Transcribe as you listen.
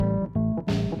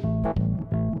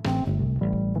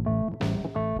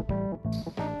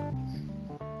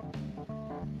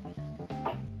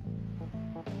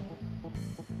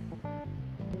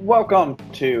Welcome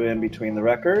to In Between the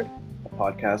Record, a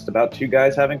podcast about two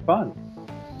guys having fun,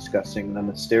 discussing the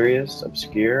mysterious,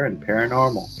 obscure, and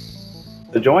paranormal.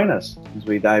 So join us as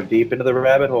we dive deep into the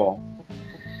rabbit hole.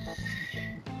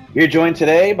 You're joined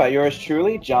today by yours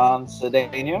truly, John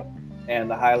Cedeno, and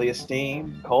the highly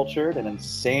esteemed, cultured, and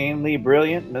insanely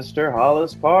brilliant Mr.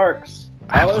 Hollis Parks.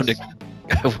 Hollis?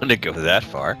 I wouldn't go that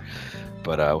far,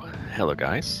 but hello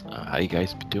guys. How you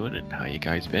guys been doing and how you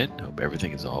guys been? Hope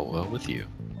everything is all well with you.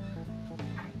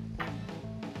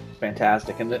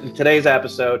 Fantastic. And in today's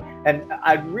episode, and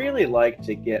I'd really like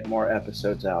to get more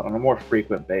episodes out on a more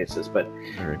frequent basis, but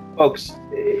All right. folks,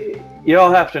 you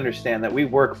all have to understand that we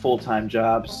work full-time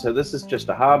jobs, so this is just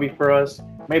a hobby for us.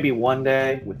 Maybe one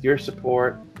day, with your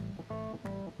support,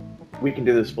 we can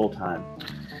do this full-time.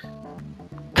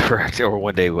 Correct. Or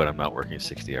one day when I'm not working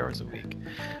 60 hours a week.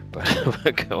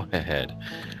 But go ahead.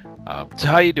 So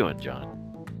how you doing,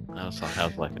 John? How's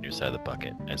life on your side of the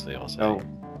bucket, as they all say?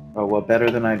 Oh, well, better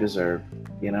than I deserve.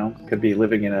 You know, could be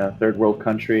living in a third world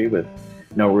country with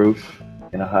no roof,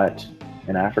 in a hut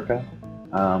in Africa.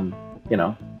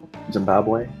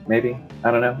 Zimbabwe, maybe.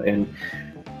 I don't know. In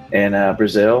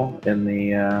Brazil, in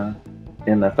the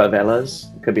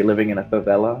favelas. Could be living in a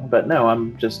favela. But no,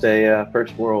 I'm just a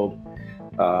first world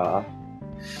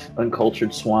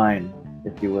uncultured swine,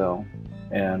 if you will,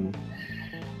 and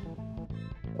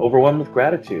overwhelmed with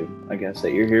gratitude, I guess,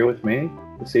 that you're here with me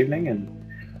this evening, and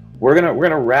we're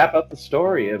gonna wrap up the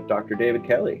story of Dr. David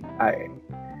Kelly.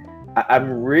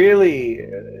 I'm really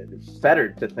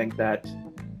fettered to think that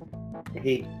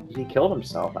he killed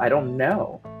himself. I don't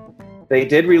know. They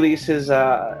did release his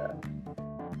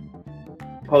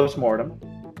post-mortem,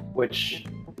 which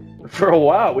for a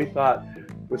while we thought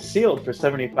was sealed for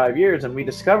 75 years, and we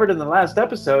discovered in the last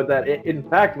episode that it in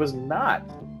fact was not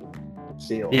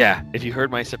sealed. Yeah, if you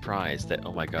heard my surprise that,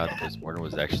 oh my god, the postmortem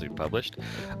was actually published,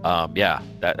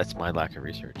 that's my lack of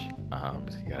research.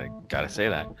 Gotta say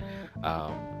that.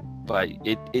 But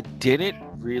it didn't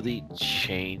really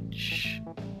change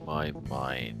my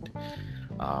mind.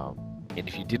 And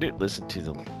if you didn't listen to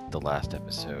the last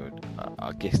episode,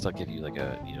 I guess I'll give you like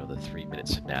the 3-minute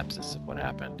synopsis of what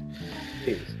happened.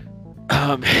 Please.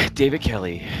 David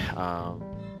Kelly,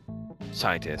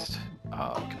 scientist,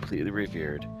 completely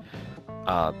revered.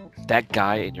 That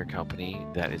guy in your company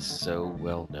that is so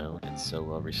well known and so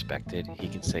well respected, he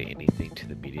can say anything to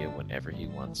the media whenever he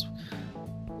wants,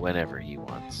 whatever he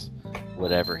wants.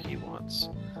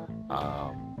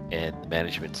 And the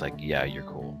management's like, yeah, you're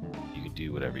cool. You can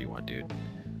do whatever you want, dude.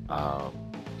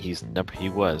 He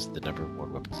was the number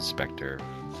one weapons inspector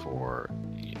for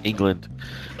England,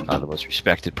 the most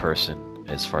respected person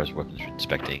as far as weapons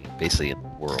inspecting, basically in the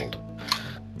world.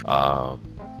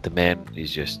 The man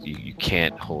is just you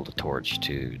can't hold a torch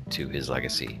to his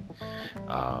legacy.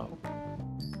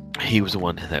 He was the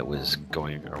one that was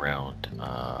going around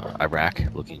Iraq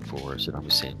looking for Saddam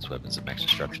Hussein's weapons of mass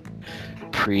destruction,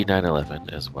 pre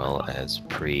 9/11 as well as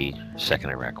pre Second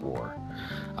Iraq War.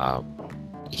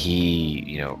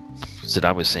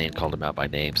 Saddam Hussein called him out by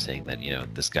name, saying that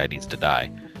this guy needs to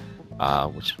die,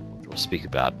 which we'll speak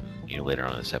about later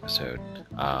on in this episode.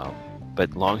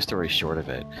 But long story short of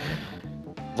it,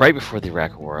 right before the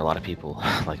Iraq War, a lot of people,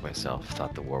 like myself,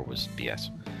 thought the war was BS.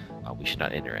 We should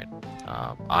not enter it.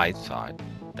 I thought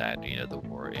that the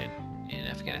war in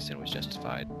Afghanistan was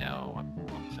justified. Now I'm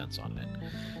on the fence on it.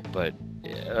 But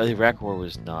the Iraq War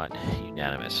was not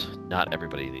unanimous. Not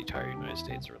everybody in the entire United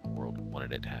States or the world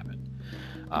wanted it to happen.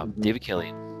 David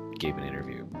Kelly gave an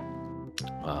interview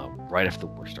right after the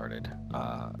war started,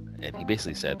 and he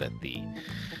basically said that the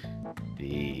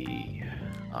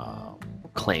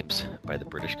claims by the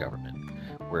British government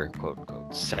were quote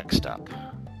unquote sexed up.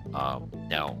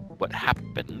 Now, what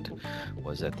happened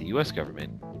was that the U.S.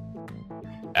 government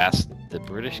asked the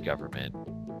British government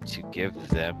to give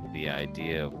them the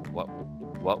idea of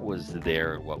what was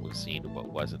there, what was seen, and what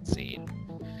wasn't seen.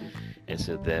 And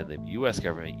so then the U.S.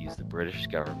 government used the British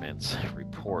government's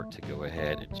report to go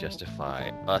ahead and justify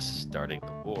us starting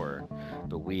the war,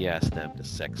 but we asked them to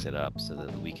sex it up so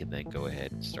that we can then go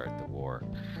ahead and start the war.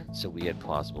 So we had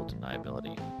plausible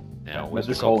deniability. Now,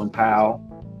 Mr. Colin Powell.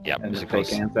 Yeah, and the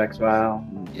fake anthrax file.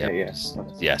 Yes,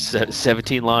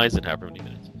 17 lines in however many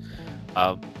minutes.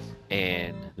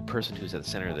 And the person who's at the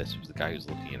center of this was the guy who's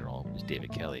looking at it all, was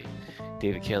David Kelly.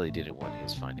 David Kelly didn't want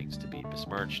his findings to be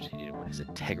besmirched. He didn't want his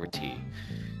integrity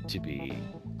to be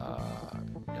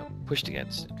pushed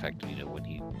against. In fact, when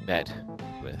he met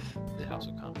with the House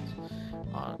of Commons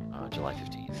on July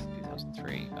 15th,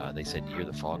 2003, they said, "You're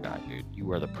the fall guy, dude. You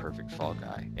are the perfect fall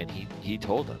guy." And he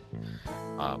told them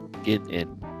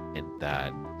in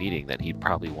that meeting that he'd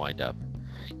probably wind up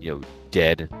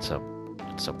dead in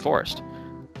some forest.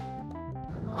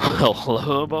 Well,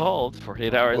 lo and behold,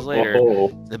 48 hours later, Oh,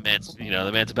 the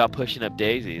man's about pushing up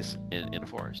daisies in a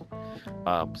forest.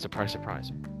 Surprise,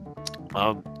 surprise.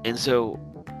 And so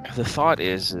the thought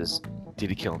is did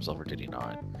he kill himself or did he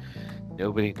not?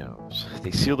 Nobody knows.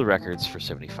 They seal the records for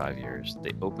 75 years.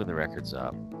 They open the records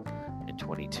up in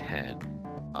 2010.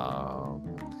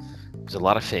 There's a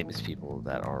lot of famous people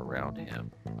that are around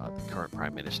him. The current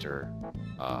prime minister,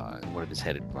 one of his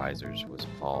head advisors was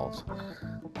involved.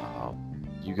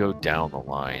 You go down the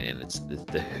line, and it's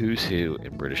the who's who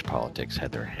in British politics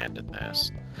had their hand in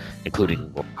this,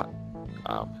 including who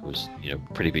was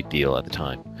pretty big deal at the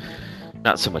time.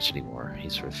 Not so much anymore. He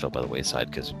sort of fell by the wayside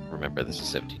because remember this is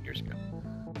 17 years ago.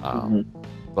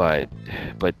 But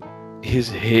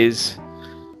his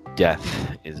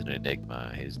death is an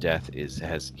enigma. His death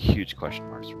has huge question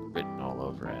marks written all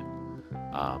over it.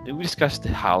 And we discussed the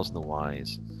hows and the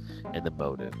whys and the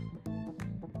motive.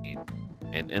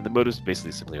 And the motives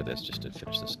basically simply are this, just to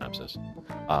finish the synopsis.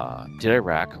 Did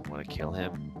Iraq want to kill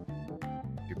him?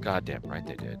 You're goddamn right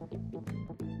they did.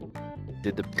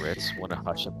 Did the Brits want to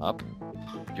hush him up?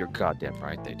 You're goddamn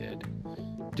right they did.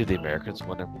 Did the Americans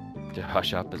want him to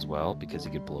hush up as well because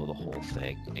he could blow the whole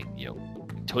thing?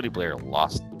 And, Tony Blair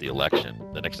lost the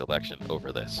next election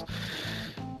over this.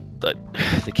 But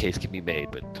the case can be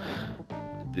made, but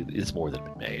it's more than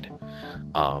been made.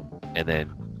 And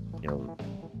then,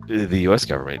 the U.S.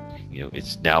 government,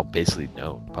 it's now basically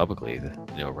known publicly,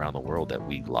 around the world that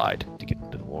we lied to get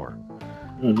into the war.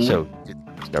 So the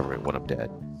U.S. government want him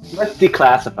dead. Let's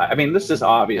declassify. I mean, this is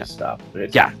obvious stuff.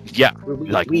 Yeah.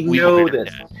 We know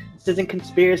this. This isn't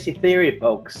conspiracy theory,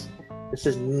 folks. This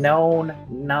is known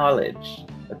knowledge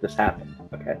that this happened.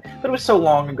 Okay, but it was so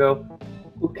long ago.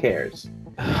 Who cares?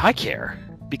 I care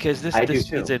because this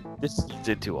leads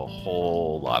into a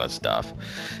whole lot of stuff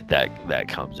that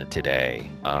comes in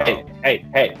today.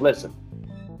 Hey! Listen.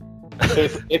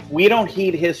 if we don't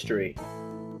heed history,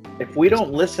 if we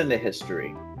don't listen to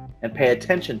history and pay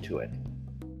attention to it,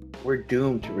 we're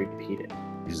doomed to repeat it.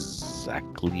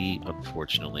 Exactly,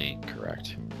 unfortunately,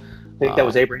 correct. I think that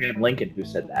was Abraham Lincoln who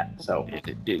said that. So,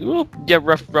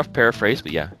 rough paraphrase,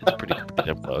 but yeah, it's pretty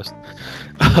damn close.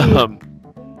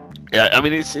 Yeah, I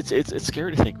mean, it's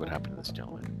scary to think what happened to this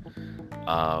gentleman.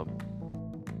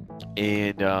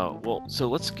 So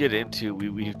let's get into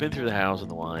we've been through the hows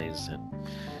and the whys and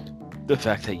the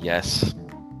fact that yes,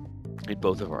 in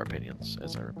both of our opinions,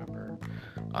 as I remember,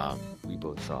 we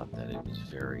both thought that it was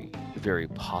very, very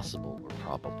possible or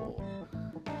probable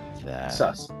that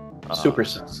super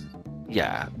sus.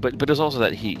 Yeah, but it's also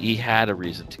that he had a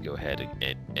reason to go ahead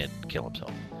and kill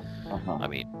himself. I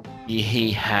mean,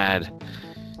 he had.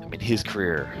 I mean, his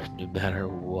career, no matter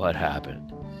what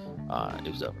happened,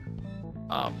 it was over.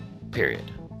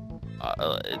 Period.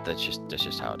 That's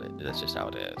just how it is. That's just how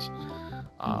it is.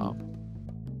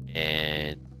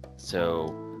 And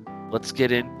so let's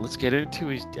get into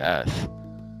his death.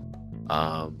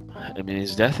 I mean,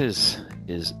 his death is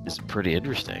pretty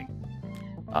interesting.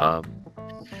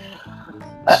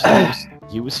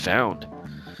 He was found.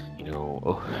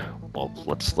 Well,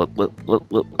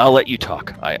 I'll let you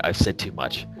talk. I've said too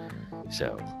much.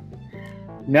 So.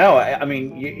 No, I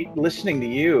mean, listening to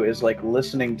you is like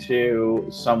listening to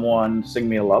someone sing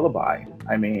me a lullaby.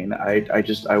 I mean, I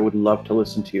would love to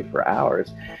listen to you for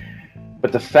hours.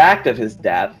 But the fact of his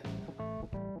death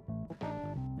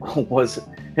was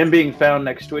him being found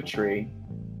next to a tree.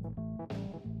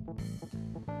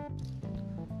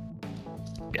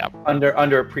 Yeah.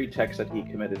 Under a pretext that he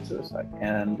committed suicide,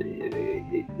 and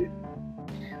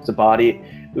it's a body.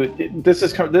 This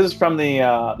is from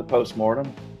the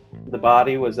post-mortem. The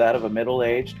body was that of a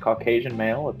middle-aged Caucasian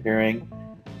male, appearing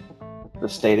the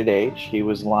stated age. He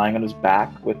was lying on his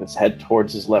back with his head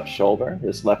towards his left shoulder,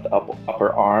 his left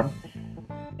upper arm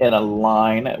in a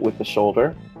line with the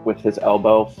shoulder, with his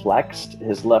elbow flexed,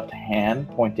 his left hand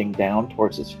pointing down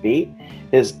towards his feet.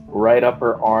 His right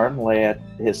upper arm lay at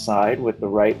his side with the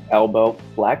right elbow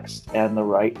flexed and the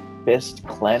right fist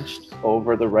clenched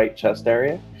over the right chest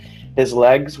area. His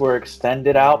legs were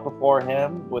extended out before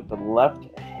him with the left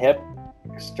hip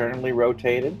externally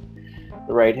rotated.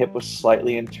 The right hip was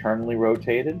slightly internally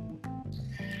rotated.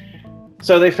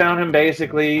 So they found him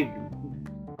basically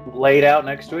laid out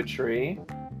next to a tree,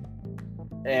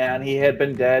 and he had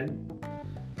been dead,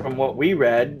 from what we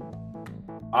read,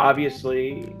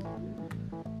 obviously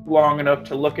long enough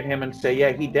to look at him and say,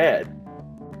 yeah, he dead.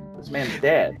 This man's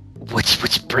dead.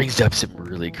 Which brings up some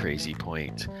really crazy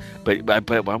points. But I'm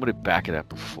going to back it up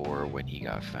before when he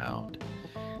got found.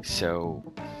 So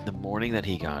the morning that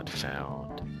he got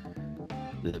found,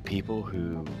 the people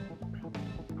who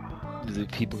the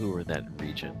people who were in that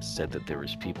region said that there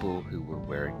was people who were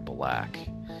wearing black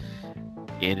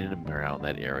in and around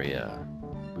that area,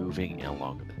 moving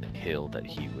along the hill that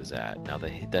he was at. Now the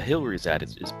hill where he's at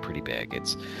is pretty big.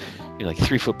 It's like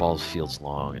 3 football fields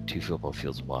long and 2 football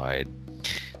fields wide.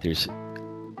 There's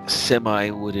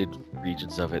semi-wooded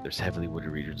regions of it. There's heavily wooded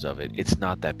regions of it. It's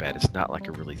not that bad. It's not like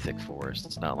a really thick forest.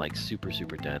 It's not like super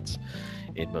dense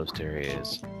in most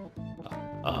areas.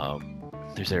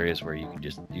 There's areas where you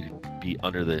can be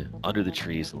under the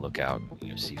trees and look out,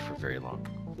 see for very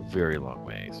long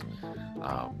ways.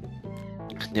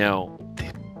 Now,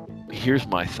 here's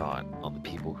my thought on the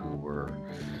people who were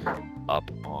up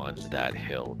on that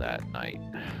hill that night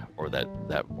or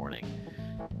that morning.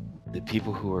 The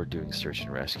people who are doing search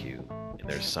and rescue in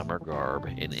their summer garb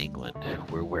in England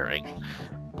were wearing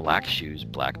black shoes,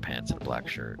 black pants, and a black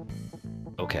shirt.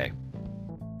 Okay,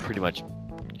 pretty much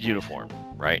uniform,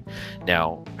 right?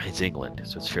 Now, it's England,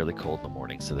 so it's fairly cold in the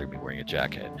morning, so they're going to be wearing a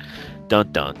jacket.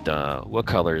 Dun dun dun. What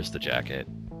color is the jacket?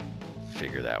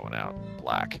 Figure that one out.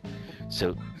 Black.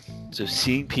 So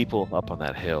seeing people up on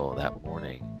that hill that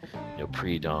morning,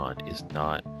 pre-dawn is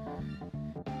not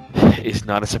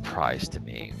a surprise to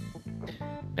me.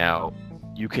 Now,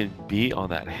 you can be on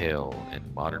that hill, and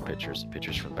modern pictures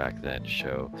from back then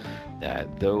show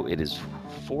that though it is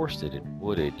forested and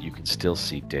wooded, you can still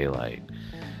see daylight.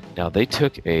 Now, they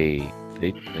took a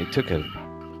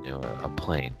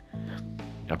plane.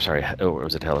 I'm sorry, it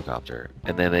was a helicopter,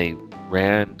 and then they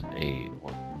ran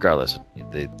regardless,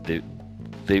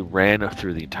 they ran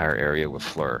through the entire area with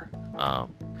FLIR,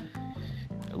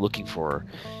 looking for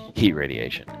heat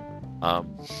radiation.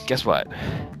 Guess what?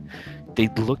 They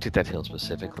looked at that hill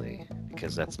specifically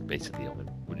because that's basically the only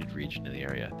wooded region in the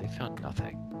area. They found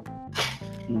nothing.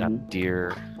 Mm-hmm. Not a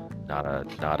deer, not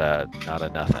a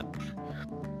nothing.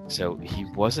 So he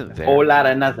wasn't there. Whole lot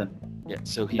of nothing. Yeah.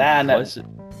 So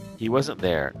he wasn't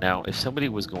there. Now, if somebody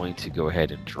was going to go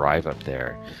ahead and drive up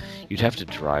there, you'd have to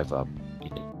drive up.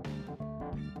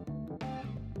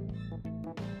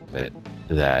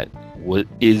 That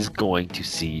is going to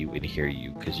see you and hear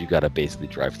you, because you got to basically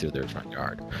drive through their front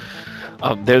yard.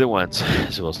 They're the ones,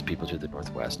 as well as the people to the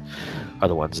northwest, are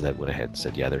the ones that went ahead and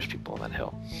said, yeah, there's people on that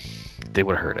hill. They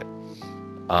would have heard it.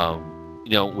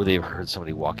 Would they have heard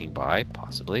somebody walking by?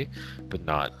 Possibly, but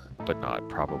not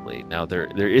probably. Now, there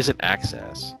is an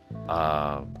access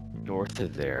north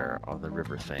of there on the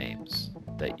River Thames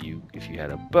that if you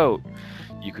had a boat,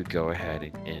 you could go ahead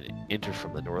and enter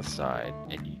from the north side,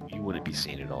 and you wouldn't be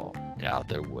seen at all. Now,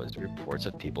 there was reports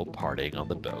of people partying on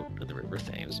the boat in the River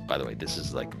Thames. By the way, this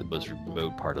is like the most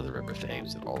remote part of the River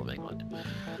Thames in all of England.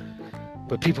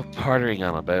 But people partying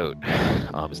on a boat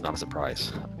is not a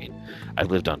surprise. I mean, I've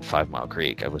lived on 5 Mile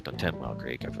Creek. I've lived on 10 Mile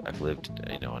Creek. I've lived,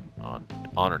 on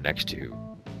or next to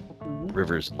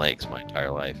rivers and lakes my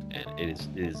entire life, and it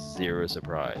is zero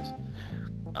surprise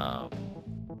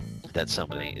that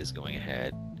somebody is going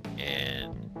ahead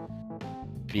and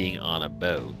being on a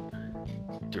boat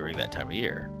during that time of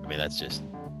year. I mean, that's just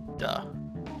duh.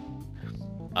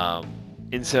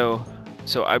 And so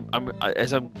I'm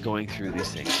as I'm going through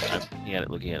these things, I'm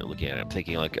looking at it. I'm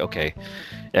thinking like, okay,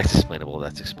 that's explainable.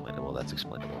 That's explainable. That's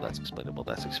explainable. That's explainable.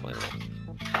 That's explainable.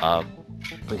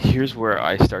 But here's where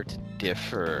I start to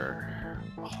differ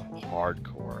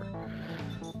hardcore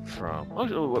from.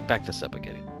 Back this up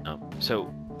again.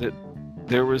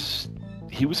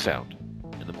 He was found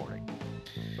in the morning.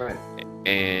 Right.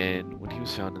 And when he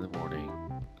was found in the morning,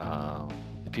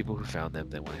 the people who found them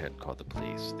then went ahead and called the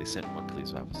police. They sent one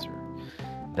police officer.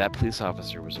 That police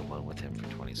officer was alone with him for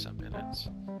 20-some minutes.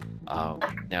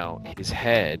 Now, his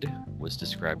head was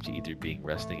described to either being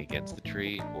resting against the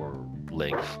tree or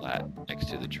laying flat next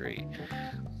to the tree.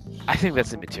 I think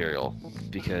that's immaterial,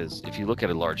 because if you look at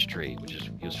a large tree,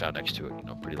 he was found next to it,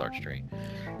 pretty large tree.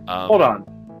 Hold on.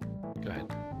 Go ahead.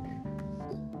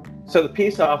 So the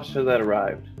peace officer that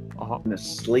arrived Uh-huh. in a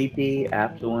sleepy,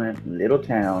 affluent little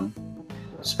town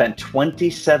spent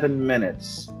 27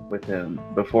 minutes with him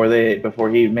before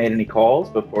he made any calls,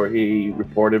 before he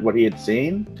reported what he had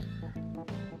seen.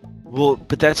 Well,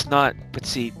 but that's not. But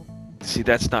see,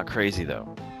 that's not crazy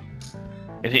though.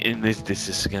 And this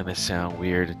is gonna sound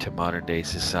weird to modern day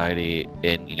society.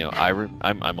 And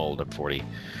I'm old. I'm 40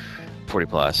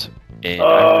 plus. And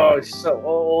It's so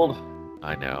old.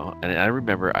 I know. And I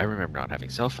remember not having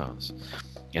cell phones.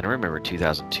 And I remember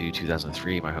 2002,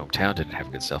 2003, my hometown didn't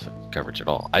have good cell phone coverage at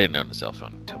all. I didn't own a cell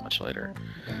phone until much later.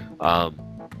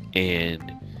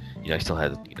 And I still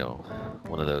had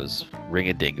one of those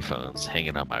ring-a-ding phones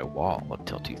hanging on my wall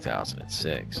until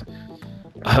 2006.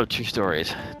 True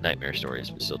stories, nightmare stories,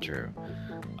 but still true.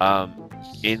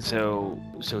 And so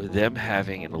them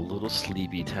having in a little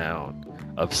sleepy town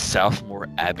of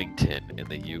Southmore Abington in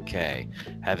the UK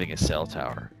having a cell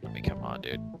tower. I mean, come on,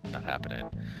 dude, not happening.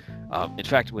 In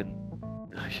fact, when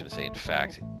I shouldn't say in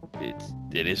fact,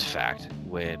 it is fact.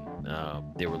 When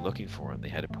they were looking for him, they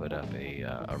had to put up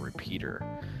a repeater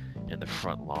in the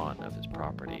front lawn of his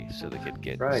property so they could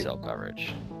get Right. cell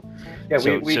coverage. Yeah,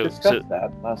 So- we so- discussed so-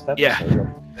 that last episode.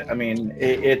 Yeah. I mean,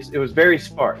 it was very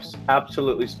sparse,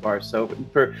 absolutely sparse. So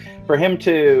for him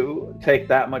to take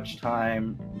that much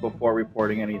time before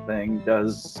reporting anything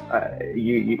does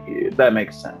that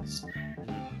makes sense.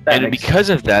 That And makes because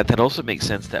of that, that also makes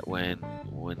sense that when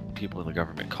people in the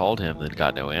government called him, they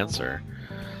got no answer.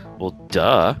 Well,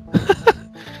 duh.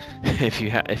 if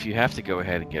you have to go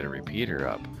ahead and get a repeater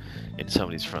up in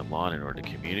somebody's front lawn in order to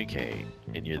communicate,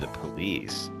 and you're the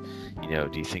police,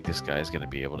 do you think this guy is going to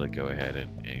be able to go ahead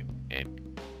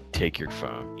and take your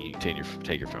phone,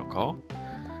 take your phone call,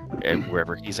 and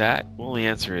wherever he's at? Well, the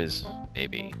answer is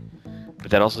maybe.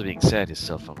 But that also being said, his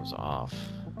cell phone was off.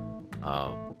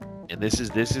 And this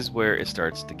is where it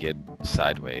starts to get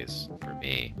sideways for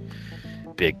me,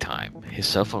 big time. His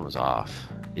cell phone was off.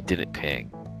 It didn't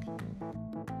ping.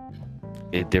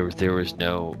 There was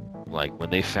no, like, when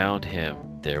they found him,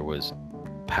 there was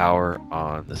power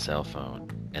on the cell phone,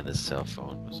 and the cell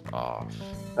phone was off.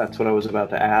 That's what I was about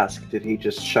to ask. Did he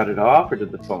just shut it off, or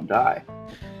did the phone die?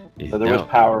 So there was No,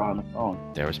 power on the phone.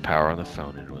 there was power on the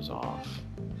phone, and it was off.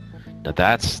 Now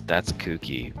that's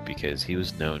kooky, because he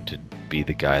was known to be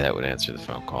the guy that would answer the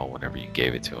phone call whenever you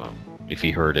gave it to him. If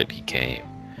he heard it, he came.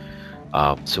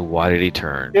 So why did he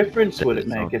turn? Difference would it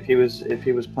make if he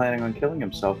was planning on killing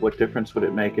himself? What difference would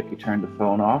it make if he turned the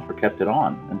phone off or kept it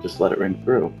on and just let it ring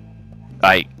through?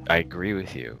 I agree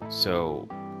with you. So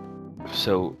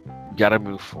gotta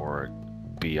move forward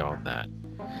beyond that.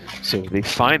 So they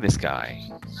find this guy.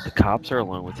 The cops are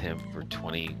alone with him for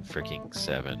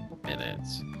 7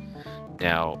 minutes.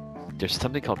 Now, there's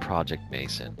something called Project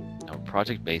Mason. Now,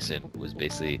 Project Mason was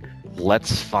basically,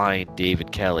 let's find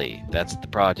David Kelly. That's the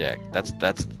project. That's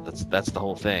the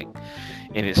whole thing.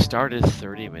 And it started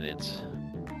 30 minutes,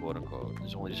 quote unquote.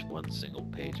 There's only just one single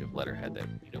page of letterhead that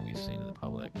we've seen in the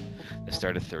public. It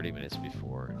started 30 minutes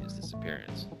before his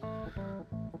disappearance.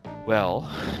 Well,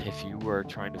 if you were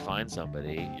trying to find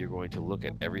somebody, you're going to look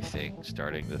at everything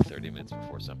starting the 30 minutes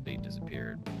before somebody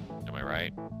disappeared. Am I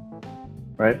right?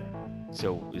 Right?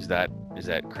 So is that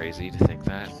crazy to think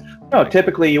that? No,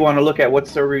 typically you want to look at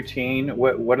what's their routine,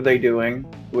 what are they doing?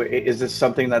 Is this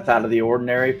something that's out of the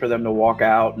ordinary for them to walk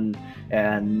out and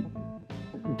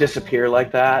disappear like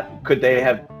that? Could they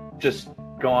have just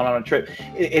gone on a trip?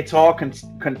 It's all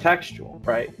contextual,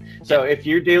 right? So if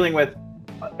you're dealing with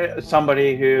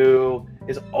somebody who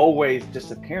is always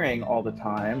disappearing all the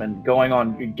time and going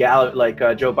on like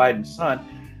Joe Biden's son,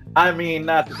 I mean,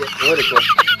 not to get political.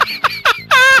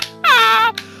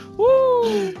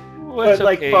 Woo! But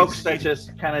like folks that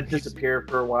just kind of disappear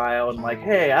for a while and like,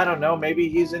 hey, I don't know, maybe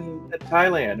he's in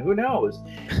Thailand. Who knows?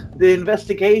 The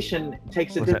investigation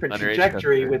takes a different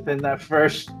trajectory within that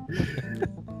first.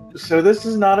 So this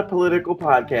is not a political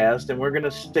podcast, and we're going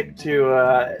to stick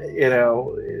to,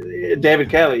 David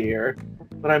Kelly here.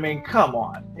 But I mean, come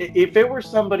on. If it were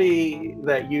somebody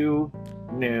that you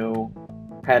knew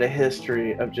had a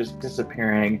history of just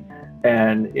disappearing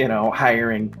and,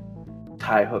 hiring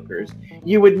Thai hookers,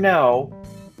 you would know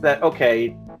that,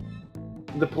 okay,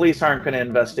 the police aren't going to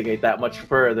investigate that much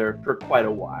further for quite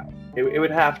a while. It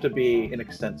would have to be an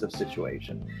extensive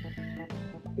situation.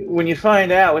 When you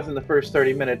find out within the first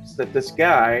 30 minutes that this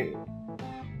guy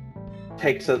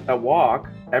takes a walk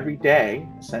every day,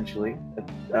 essentially,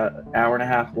 an hour and a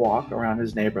half walk around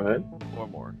his neighborhood, or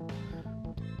more,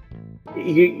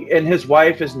 and his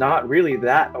wife is not really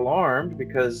that alarmed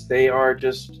because they are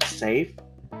just safe.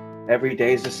 Every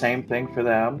day is the same thing for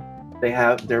them.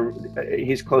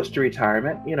 He's close to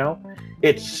retirement.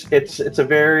 It's a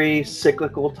very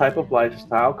cyclical type of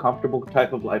lifestyle, comfortable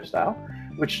type of lifestyle,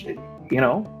 which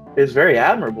is very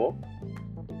admirable.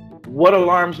 What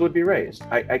alarms would be raised?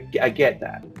 I get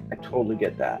that. I totally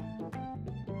get that.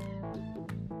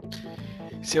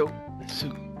 So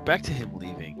back to him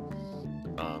leaving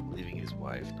his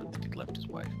wife. Not that he left his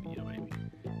wife, but you know what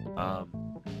I mean.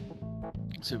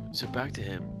 So back to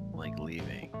him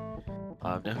leaving.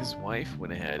 Now his wife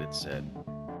went ahead and said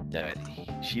that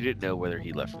she didn't know whether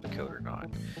he left for the coat or not.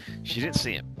 She didn't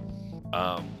see him.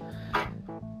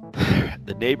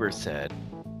 The neighbor said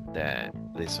that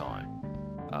they saw him,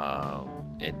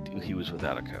 and he was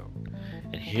without a coat.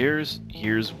 And here's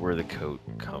where the coat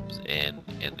comes in,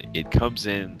 and it comes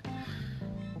in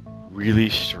really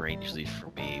strangely for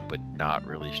me, but not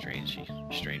really strangely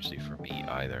for me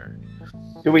either.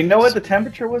 Do we know what the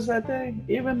temperature was that day?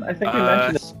 Even I think we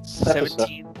mentioned it.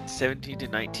 17 to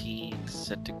 19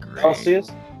 centigrade. Celsius.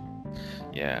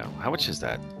 Yeah. How much is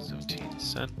that? 17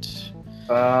 cent.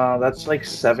 That's like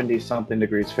 70 something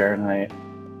degrees Fahrenheit.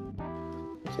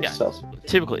 Yeah. Celsius.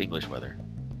 Typical English weather.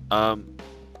 So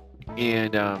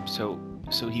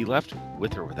he left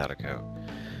with or without a coat.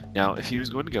 Now, if he was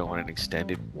going to go on an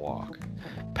extended walk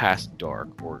past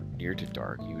dark or near to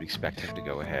dark, you would expect him to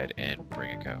go ahead and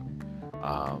bring a coat.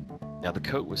 Now, the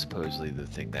coat was supposedly the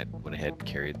thing that went ahead and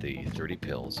carried the 30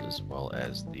 pills as well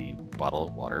as the bottle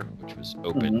of water, which was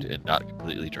opened and not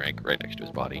completely drank right next to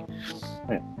his body.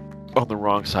 Right. On the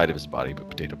wrong side of his body, but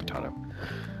potato.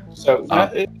 So,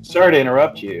 sorry to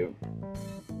interrupt you,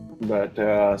 but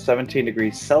 17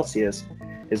 degrees Celsius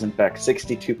is in fact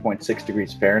 62.6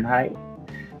 degrees Fahrenheit.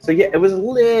 So yeah, it was a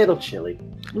little chilly.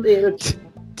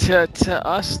 To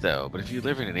us though, but if you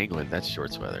live in England, that's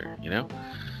shorts weather, you know.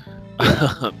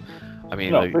 I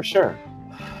mean, no, for sure.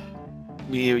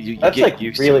 You that's get like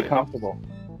used really to it. Comfortable.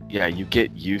 Yeah, you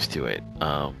get used to it.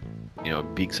 You know,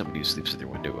 being somebody who sleeps with their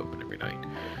window open every night,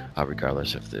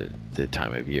 regardless of the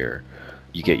time of year,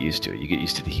 you get used to it. You get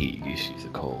used to the heat. You get used to the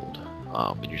cold.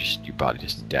 And your body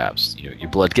just adapts. You know, your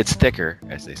blood gets thicker,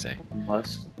 as they say.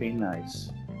 Must be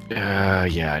nice.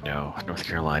 Yeah, I know. North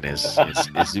Carolina is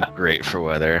great for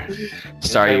weather.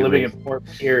 Sorry, you're living in Fort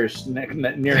Pierce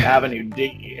near Avenue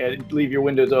D, and leave your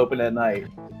windows open at night.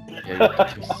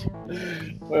 Yeah,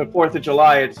 4th of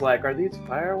July, it's like, are these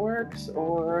fireworks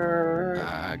or?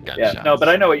 Gunshots. No, but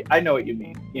I know what you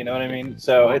mean. You know what I mean?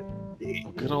 So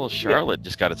good old Charlotte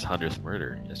just got its 100th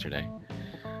murder yesterday.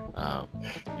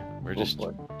 We're just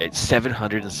at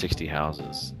 760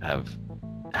 houses and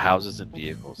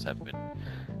vehicles have been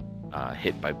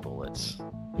hit by bullets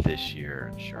this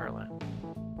year in Charlotte.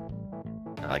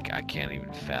 Like, I can't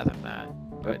even fathom that.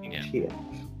 But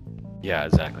yeah,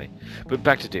 exactly. But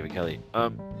back to David Kelly.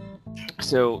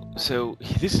 So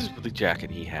this is the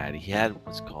jacket he had. He had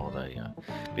what's called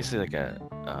basically like a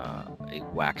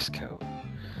wax coat.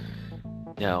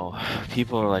 Now,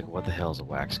 people are like, "What the hell is a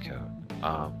wax coat?"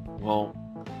 Well,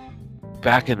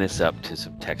 backing this up to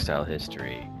some textile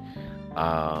history.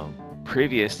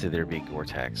 Previous to there being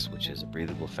Gore-Tex, which is a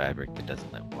breathable fabric that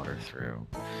doesn't let water through,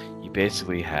 you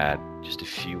basically had just a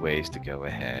few ways to go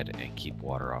ahead and keep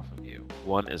water off of you.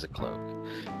 One is a cloak.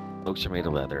 Cloaks are made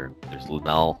of leather. There's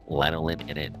lanolin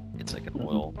in it. It's like an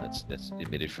oil that's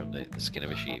emitted from the skin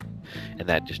of a sheep, and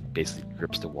that just basically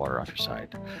grips the water off your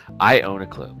side. I own a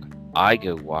cloak. I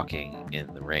go walking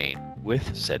in the rain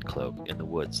with said cloak in the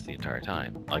woods the entire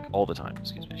time, like all the time.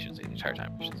 Excuse me, I shouldn't say the entire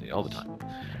time. I should say all the time.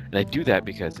 And I do that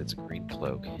because it's a green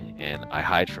cloak, and I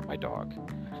hide from my dog.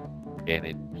 And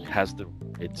it has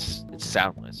it's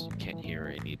soundless. You can't hear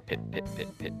any pit that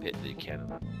you can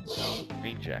in a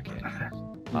rain jacket.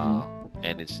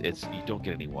 And it's you don't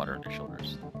get any water on your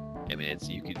shoulders. I mean,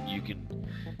 you can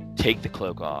take the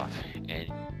cloak off,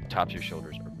 and tops of your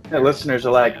shoulders are. Listeners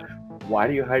are like, why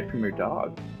do you hide from your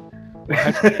dog?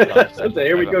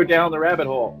 Here we go down the rabbit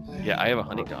hole. Yeah, I have a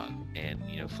hunting dog, and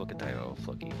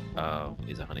Flucky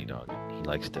is a hunting dog. He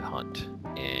likes to hunt,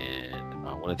 and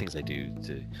one of the things I do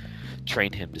to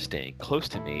train him to stay close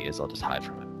to me is I'll just hide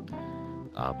from him.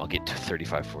 I'll get to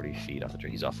 35-40 feet off the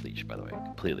trail. He's off leash, by the way,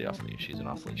 completely off leash. He's an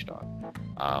off leash dog.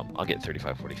 I'll get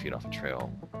 35-40 feet off a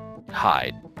trail,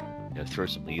 hide, throw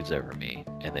some leaves over me,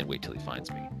 and then wait till he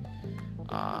finds me.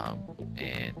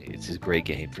 And it's a great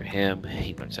game for him.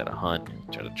 He learns how to hunt,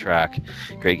 try to track.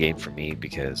 Great game for me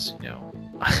because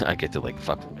I get to like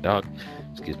fuck with my dog.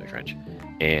 Excuse my French.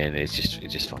 And it's just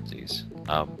funsies.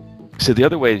 So the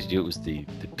other way to do it was the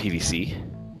PVC,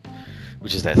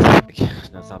 which is that thick.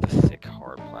 No, it's not the thick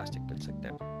hard plastic, but it's like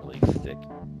that really thick.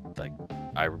 Like,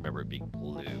 I remember it being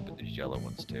blue, but there's yellow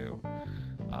ones too.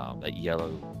 That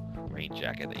yellow rain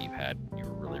jacket that you had when you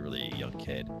were really, really a young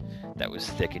kid, that was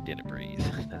thick and didn't breathe.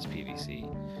 That's PVC.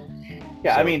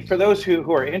 Yeah, I mean, for those who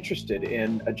are interested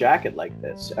in a jacket like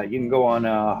this, you can go on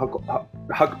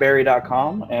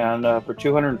huckberry.com, and for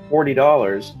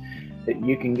 $240,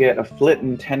 you can get a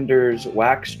Flint & Tenders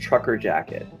wax trucker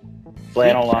jacket.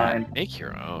 Flannel line. Make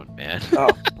your own, man.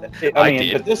 I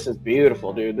mean, but this is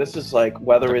beautiful, dude. This is like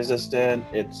weather resistant.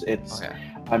 It's. Okay.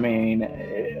 I mean,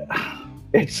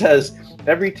 it says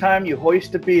every time you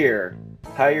hoist a beer,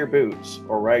 tie your boots,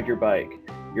 or ride your bike,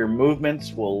 your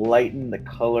movements will lighten the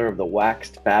color of the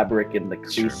waxed fabric in the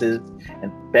creases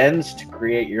and bends to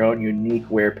create your own unique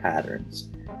wear patterns.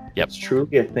 Yep. It's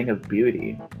truly a thing of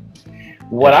beauty.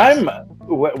 What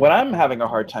I'm having a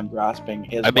hard time grasping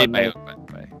is I made my own, by the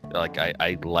way. like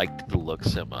I liked the look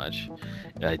so much.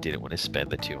 I didn't want to spend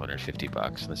the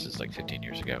 $250. This is like 15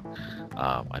 years ago.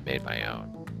 I made my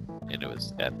own, and it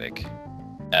was epic,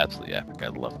 absolutely epic. I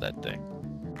love that thing.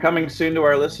 Coming soon to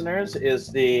our listeners is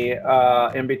the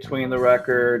In Between the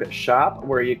Record shop,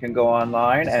 where you can go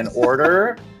online and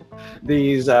order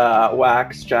these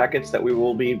wax jackets that we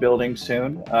will be building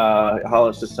soon.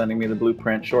 Hollis is sending me the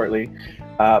blueprint shortly.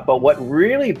 But what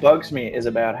really bugs me is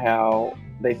about how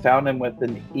they found him with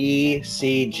an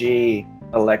ECG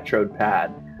electrode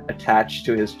pad attached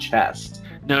to his chest.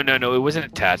 No, it wasn't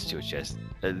attached to his chest.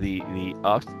 The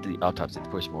autopsy, the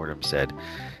postmortem said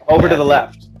over to the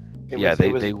left.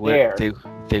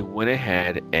 They went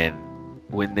ahead, and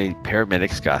when the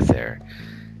paramedics got there,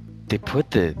 they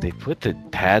put the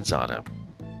pads on him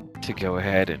to go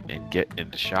ahead and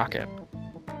to shock him.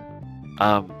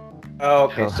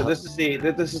 Okay. So this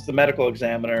is the medical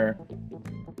examiner.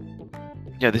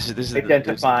 Yeah, this is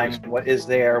identifying what is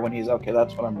there when he's okay.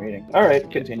 That's what I'm reading. All right,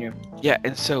 continue. Yeah,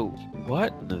 and so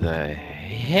what the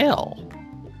hell?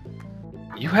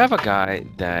 You have a guy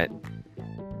that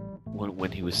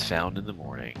when he was found in the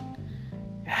morning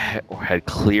had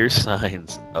clear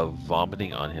signs of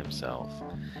vomiting on himself,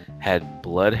 had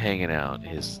blood hanging out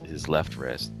his left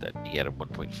wrist, that he had a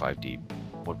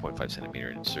 1.5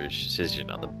 centimeter incision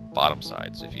on the bottom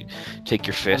side. So if you take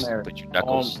your fist and put your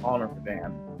knuckles,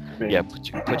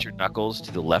 put your knuckles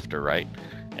to the left or right,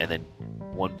 and then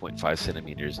 1.5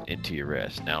 centimeters into your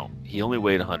wrist. Now, he only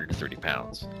weighed 130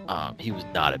 pounds. He was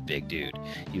not a big dude.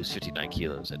 He was 59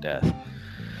 kilos at death.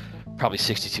 Probably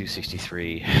 62,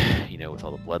 63, with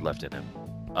all the blood left in him.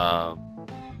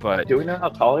 But do we know how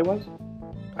tall he was?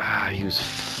 He was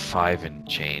 5 and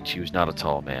change. He was not a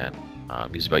tall man.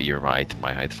 He was about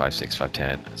my height, 5'6",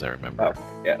 5'10", as I remember.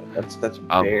 Oh, yeah, that's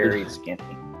very skinny.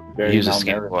 Very he was a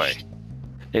skinny boy.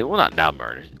 Well, not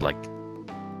malnourished, like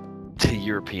to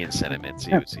European sentiments.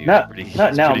 He was pretty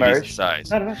decent size.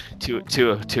 No.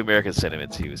 To American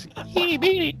sentiments, he was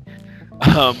beanie.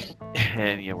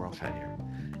 And yeah, we're all fat here.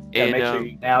 Yeah, make sure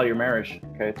you nail your marriage.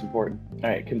 Okay, it's important. All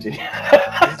right, continue.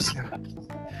 I've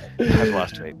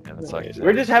lost weight. Yeah, that's like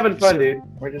we're just having fun, dude.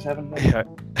 We're just having fun. Yeah.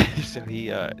 So he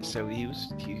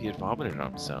had vomited on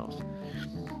himself,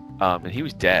 and he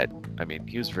was dead. I mean,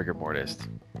 he was rigor mortis,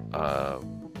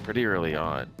 pretty early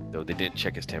on. Though they didn't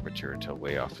check his temperature until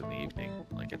way off in the evening,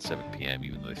 like at 7 p.m.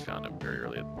 Even though they found him very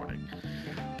early in the morning.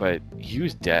 But he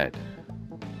was dead.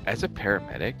 As a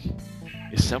paramedic,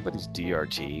 if somebody's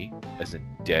DRT as in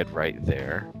dead right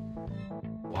there,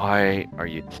 why are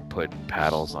you putting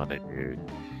paddles on it, dude?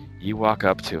 You walk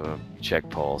up to him, you check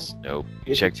pulse, nope.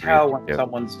 You can tell when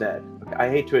someone's dead. Okay, I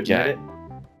hate to admit it,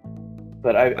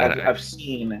 but I've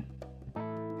seen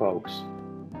folks,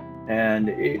 and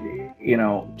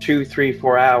 2, 3,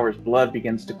 4 hours, blood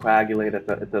begins to coagulate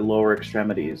at the lower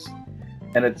extremities,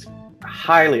 and it's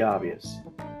highly obvious.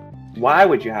 Why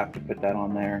would you have to put that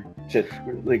on there? Just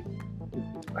like,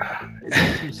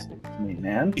 it's me,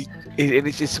 man.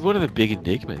 It's one of the big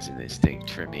enigmas in this thing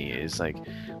for me. Is like,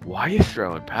 why are you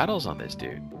throwing paddles on this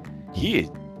dude? He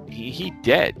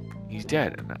dead. He's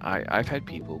dead. And I've had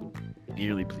people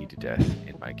nearly bleed to death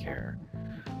in my care.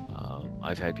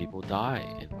 I've had people die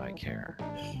in my care,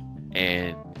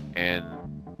 and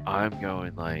I'm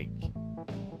going like,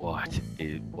 what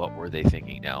were they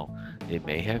thinking? Now, it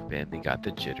may have been they got the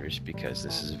jitters because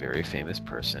this is a very famous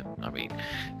person. I mean,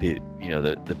 the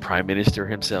Prime Minister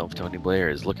himself, Tony Blair,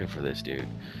 is looking for this dude.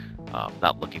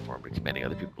 Not looking for him, but commanding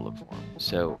other people to look for him.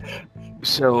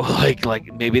 So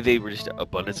like maybe they were just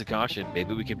abundance of caution.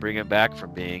 Maybe we can bring him back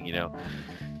from being a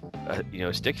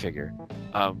stick figure.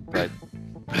 But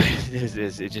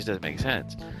it just doesn't make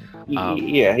sense.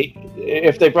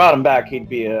 If they brought him back, he'd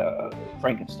be a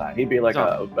Frankenstein. He'd be like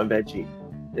a veggie.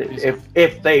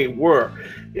 If they were,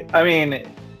 I mean,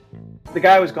 the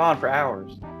guy was gone for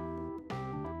hours.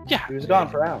 Yeah, he was gone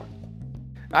for hours.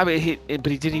 I mean,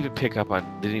 but he didn't even pick him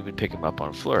up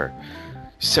on Fleur.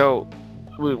 So,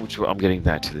 which I'm getting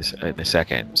back to this in a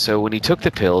second. So when he took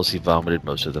the pills, he vomited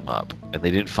most of them up, and they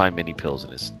didn't find many pills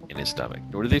in his stomach.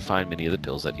 Nor did they find many of the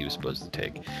pills that he was supposed to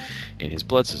take in his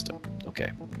blood system.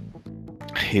 Okay,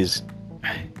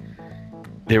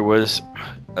 there was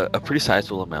a pretty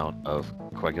sizable amount of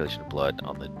coagulation of blood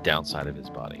on the downside of his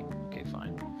body. Okay,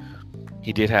 fine.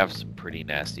 He did have some pretty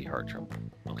nasty heart trouble.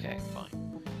 Okay, fine.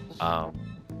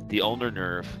 The ulnar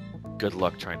nerve, good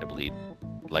luck trying to bleed.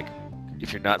 Like,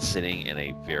 if you're not sitting in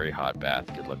a very hot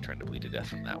bath, good luck trying to bleed to death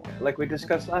from that one. Like we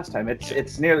discussed last time,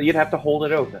 it's nearly, you'd have to hold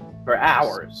it open for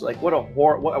hours. Like, what a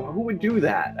who would do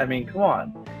that? I mean, come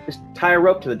on. Just tie a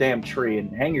rope to the damn tree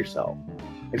and hang yourself.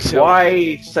 Like,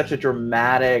 why such a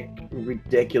dramatic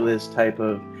ridiculous type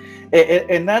of,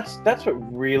 and that's what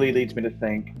really leads me to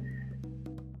think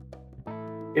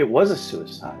it was a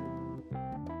suicide.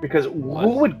 Because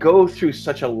who would go through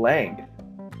such a length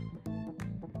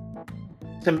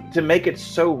to make it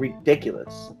so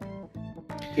ridiculous?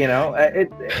 You know,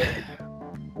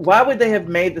 why would they have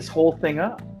made this whole thing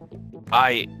up?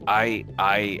 I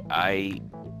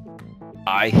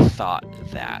thought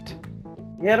that.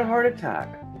 He had a heart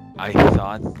attack. I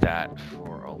thought that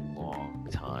for a long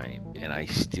time, and I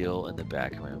still, in the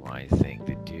back of my mind, think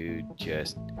the dude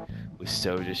just was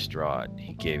so distraught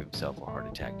he gave himself a heart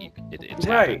attack. It's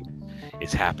Right. happened.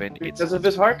 It's happened. Because of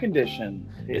his heart condition.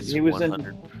 It's He was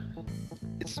 100.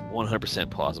 It's 100%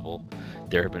 plausible.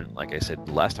 There have been, like I said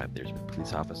last time, there's been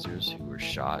police officers who were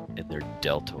shot in their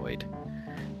deltoid,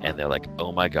 and they're like,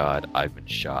 "Oh my God, I've been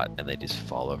shot," and they just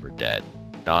fall over dead.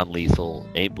 Non-lethal,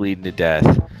 ain't bleeding to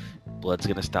death. Blood's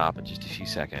gonna stop in just a few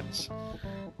seconds,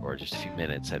 or just a few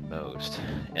minutes at most,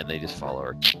 and they just fall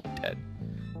over dead.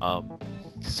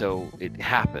 So it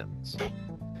happens,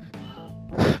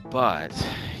 but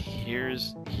here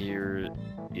is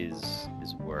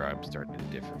where I'm starting to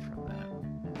differ from that.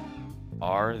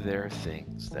 Are there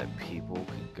things that people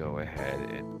can go ahead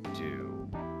and do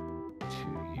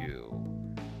to you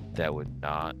that would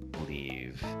not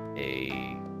leave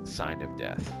a sign of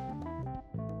death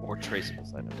or traceable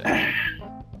sign of death?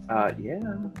 Yeah.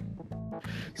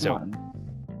 So, Come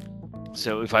on.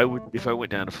 so if I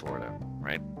went down to Florida,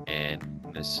 right, and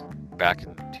this back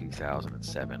in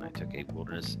 2007, I took a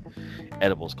wilderness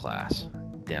edibles class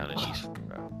down in East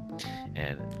Florida,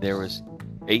 and there was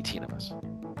 18 of us.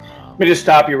 Let me just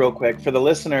stop you real quick. For the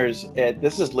listeners,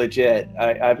 this is legit.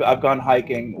 I've gone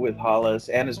hiking with Hollis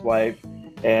and his wife,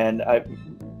 and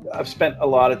I've spent a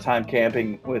lot of time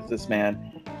camping with this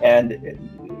man. And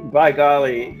by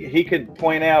golly, he could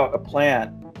point out a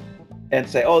plant and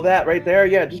say, "Oh, that right there,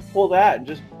 yeah, just pull that and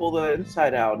just pull the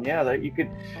inside out." And yeah, that you could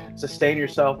sustain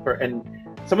yourself for. And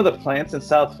some of the plants in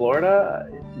South Florida,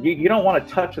 you don't want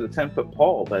to touch with a 10-foot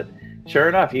pole, but sure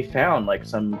enough, he found like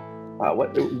some.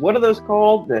 What are those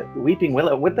called? The weeping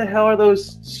willow. What the hell are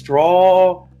those?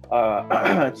 Straw.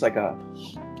 It's like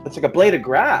a blade of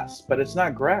grass, but it's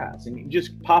not grass. And you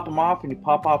just pop them off, and you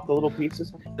pop off the little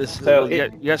pieces. So you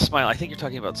got Smile. I think you're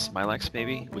talking about Smilex,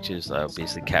 maybe, which is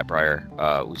basically catbrier,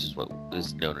 which is what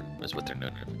they're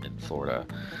known in Florida.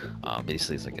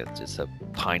 Basically, it's a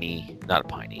piney, not a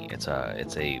piney. It's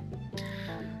a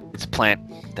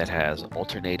plant that has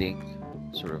alternating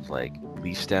sort of like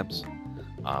leaf stems.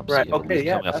 Right. So you have a Okay. leaf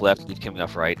Yeah. coming off left, leaf coming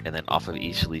off right, and then off of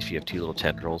each leaf you have two little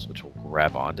tendrils which will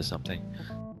grab onto something.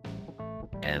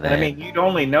 And then, I mean, you'd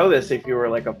only know this if you were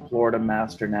like a Florida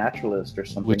master naturalist or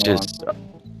something.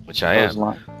 which I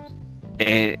am.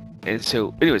 And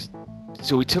so, anyways,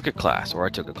 so we took a class, or I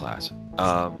took a class,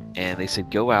 and they said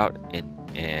go out and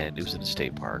it was in a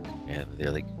state park, and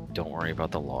they're like, don't worry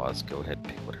about the laws, go ahead and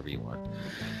pick whatever you want.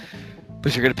 But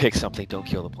if you're gonna pick something, don't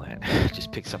kill the plant.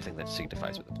 Just pick something that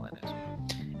signifies what the plant is.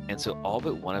 And so all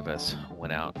but one of us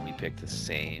went out and we picked the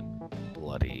same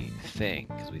bloody thing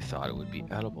because we thought it would be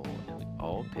edible, and we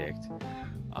all picked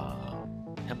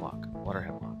hemlock, water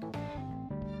hemlock.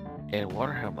 And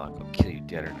water hemlock will kill you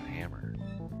deader than a hammer.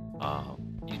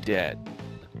 You dead.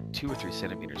 2 or 3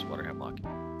 centimeters of water hemlock,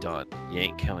 done. You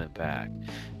ain't coming back.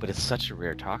 But it's such a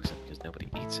rare toxin because nobody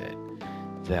eats it,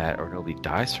 or nobody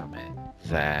dies from it,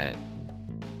 that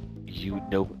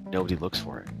nobody looks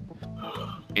for it.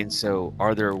 And so,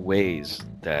 are there ways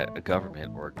that a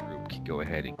government or a group can go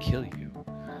ahead and kill you,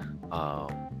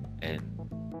 and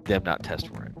them not test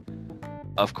for it?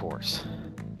 Of course.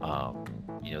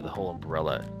 The whole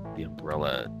umbrella,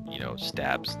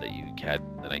 stabs that you had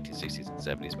in the 1960s and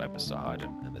 70s by Mossad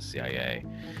and the CIA,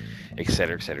 et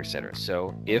cetera, et cetera, et cetera.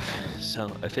 So, if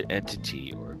an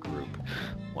entity or a group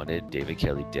wanted David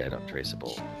Kelly dead,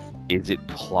 untraceable, is it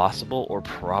plausible or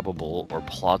probable or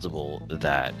plausible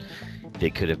that they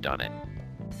could have done it?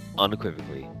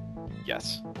 Unequivocally,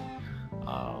 yes.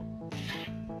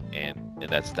 And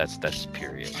that's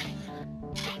period.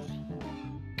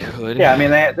 Could. Yeah, I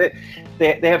mean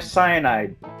they have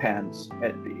cyanide pens.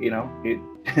 Well,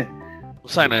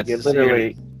 cyanide.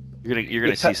 Literally. You're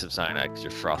gonna see some cyanide because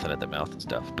you're frothing at the mouth and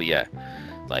stuff. But yeah,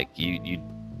 like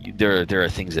there are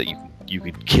things that you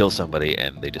could kill somebody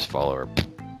and they just fall over.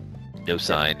 No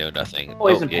sign, no nothing.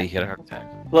 Poison he had a heart attack.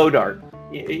 Blow dart.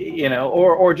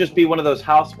 Or just be one of those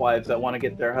housewives that want to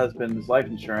get their husband's life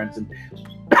insurance and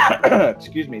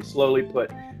excuse me, slowly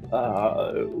put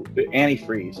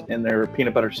antifreeze in their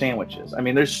peanut butter sandwiches. I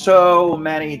mean, there's so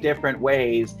many different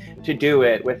ways to do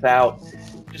it without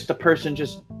just a person to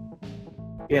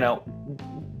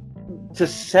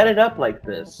set it up like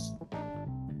this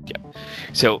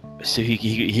So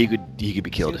he could be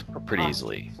killed pretty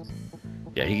easily.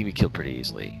 Yeah, he can be killed pretty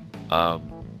easily.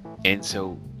 And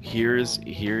so here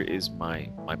is my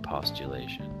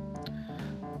postulation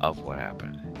of what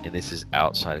happened, and this is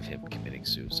outside of him committing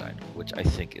suicide, which I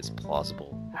think is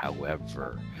plausible,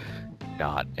 however,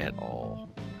 not at all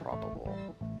probable.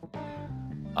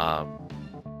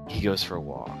 He goes for a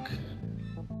walk.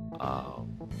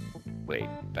 Wait,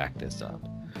 back this up.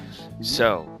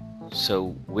 So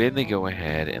when they go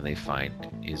ahead and they find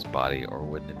his body, or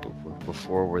when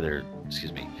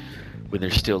they're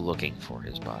still looking for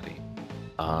his body,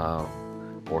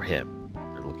 or him,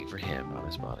 they're looking for him on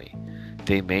his body.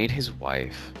 They made his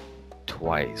wife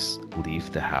twice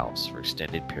leave the house for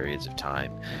extended periods of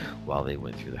time while they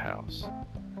went through the house.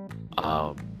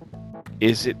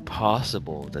 Is it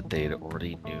possible that they had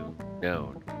already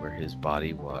known where his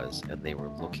body was, and they were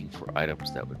looking for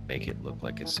items that would make it look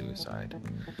like a suicide?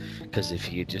 Because if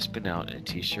he had just been out in a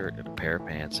t-shirt and a pair of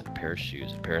pants and a pair of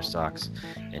shoes and a pair of socks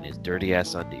and his dirty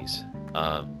ass undies,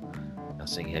 not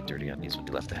saying he had dirty undies when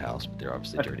he left the house, but they're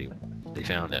obviously dirty when they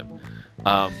found him.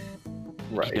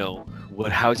 Right.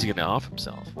 How is he going to off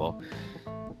himself? Well,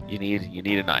 you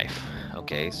need a knife.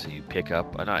 Okay, so you pick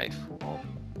up a knife. Well,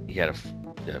 he had a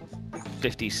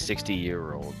 50,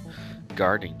 60-year-old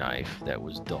gardening knife that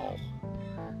was dull,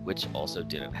 which also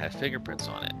didn't have fingerprints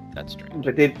on it. That's strange.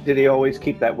 But did he always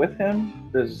keep that with him?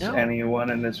 Does anyone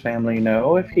in his family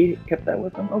know if he kept that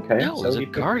with him? Okay. No,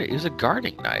 it was a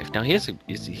gardening knife. Now his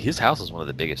house is one of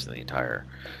the biggest in the entire.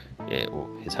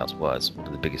 His house was one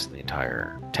of the biggest in the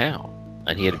entire town,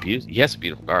 and he has a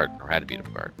beautiful garden, or had a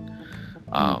beautiful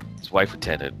garden. His wife would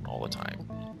tend it all the time,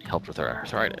 helped with her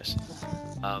arthritis.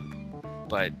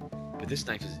 But this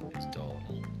knife is dull.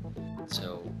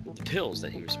 So the pills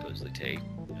that he was supposedly take,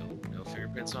 no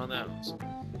fingerprints on those.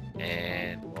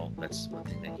 And well, that's one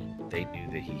thing that they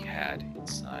knew that he had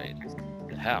inside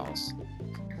the house.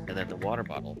 And then the water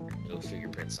bottle, no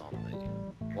fingerprints on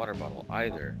the water bottle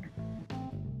either.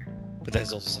 But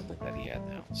that's also something that he had in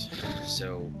the house.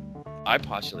 So I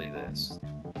postulate this.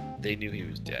 They knew he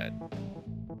was dead.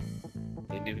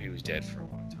 They knew he was dead for a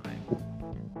long time.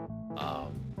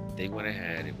 They went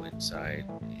ahead and went inside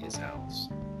his house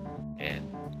and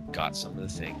got some of the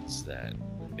things that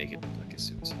would make it look like a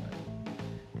suicide.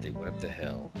 They went up the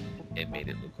hill and made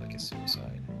it look like a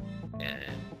suicide.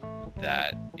 And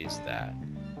that is that.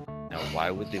 Now, why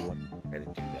would they want to go ahead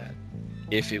and do that?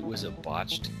 If it was a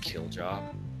botched kill job,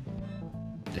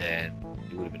 then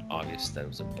it would have been obvious that it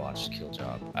was a botched kill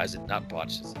job. As in, not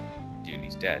botched as dude,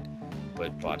 he's dead,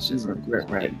 but botched as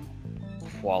right.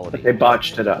 Quality. But they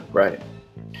botched it up, right?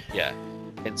 Yeah.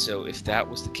 And so if that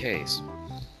was the case,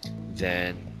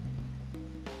 then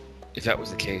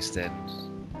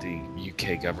the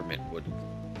UK government would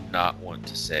not want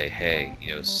to say, hey,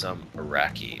 some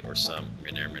Iraqi or some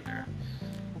minor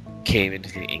came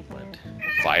into England,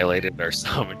 violated our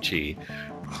sovereignty,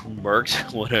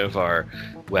 murked one of our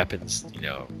weapons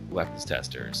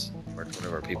testers, murked one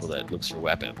of our people that looks for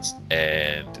weapons,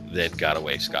 and then got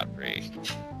away scot-free.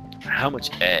 How much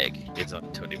egg is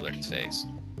on Tony Blair's face?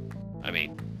 I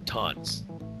mean, tons.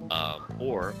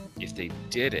 Or if the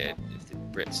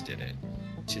Brits did it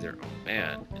to their own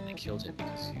man and they killed him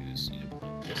because he was,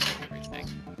 playing pistol and everything,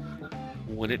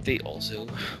 wouldn't they also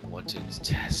want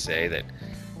to say that,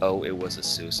 oh, it was a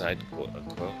suicide, quote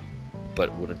unquote?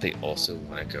 But wouldn't they also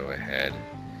want to go ahead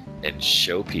and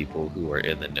show people who are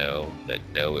in the know that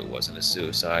no, it wasn't a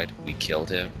suicide, we killed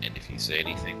him, and if you say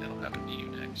anything, that'll happen to you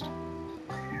next?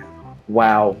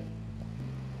 Wow,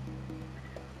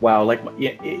 like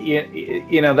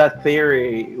that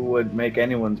theory would make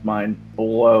anyone's mind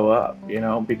blow up,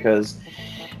 because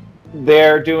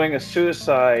they're doing a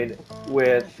suicide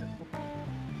with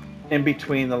in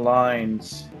between the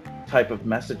lines type of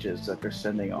messages that they're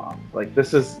sending off. Like,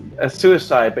 this is a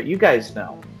suicide, but you guys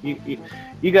know,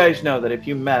 you guys know that if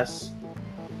you mess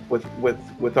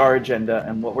with our agenda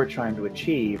and what we're trying to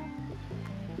achieve,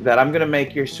 that I'm going to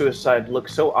make your suicide look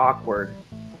so awkward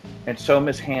and so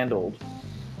mishandled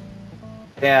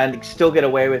and still get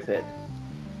away with it,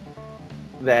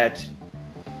 that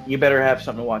you better have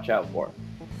something to watch out for.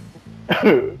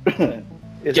 Is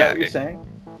that what you're saying?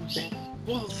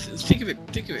 Well, think of it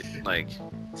like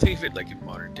in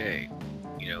modern day.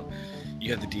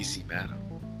 You have the DC Madam,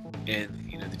 and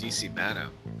the DC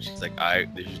Madam, she's like,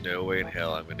 there's no way in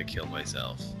hell I'm going to kill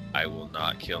myself. I will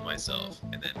not kill myself.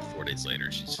 And then 4 days later,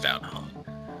 she's found hung.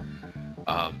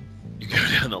 You go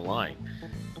down the line,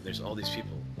 and there's all these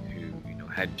people who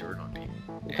had dirt on people.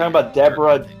 You're talking about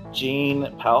Deborah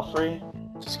Jean Palfrey?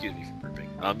 Excuse me for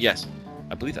burping. Yes,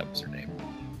 I believe that was her name.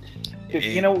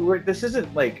 This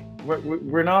isn't like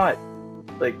we're not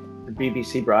like the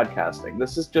BBC broadcasting.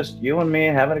 This is just you and me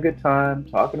having a good time,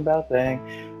 talking about things.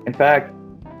 In fact,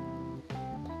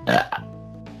 that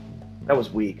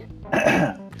was weak.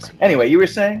 Anyway, you were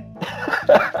saying?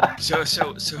 So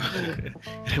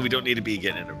we don't need to be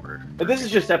getting into murder. But this is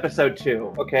just episode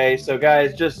 2, okay? So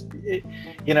guys,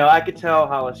 I could tell,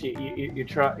 Hollis,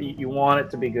 you want it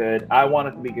to be good. I want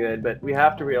it to be good, but we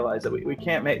have to realize that we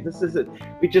can't make this. Is it?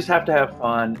 We just have to have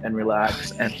fun and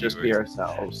relax and just be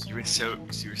ourselves. You were so.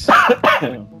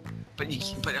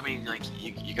 But I mean, like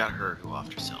you got her who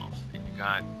offed herself, and you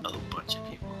got a bunch of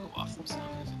people who offed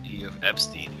themselves. You have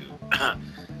Epstein who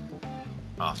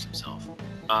offed himself.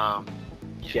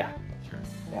 Yeah. Sure.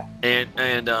 Yeah.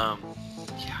 And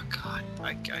yeah, God,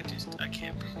 I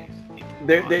can't believe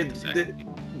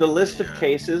the list of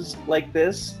cases like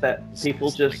this that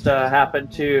people just happen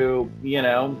to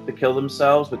kill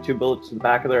themselves with 2 bullets in the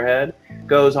back of their head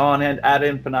goes on and ad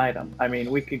infinitum. I mean,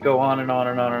 we could go on and on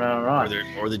and on and on and on.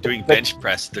 Or they're doing bench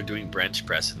press. They're doing bench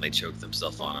press and they choke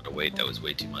themselves on a weight that was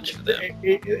way too much for them.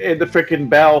 The freaking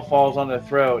bell falls on their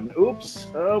throat and oops,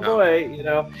 boy,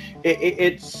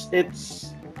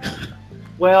 it's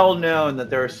well known that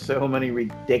there are so many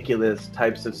ridiculous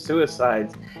types of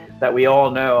suicides that we all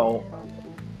know,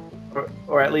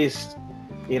 or at least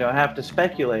have to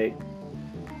speculate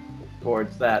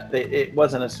towards that it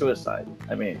wasn't a suicide.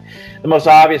 I mean, the most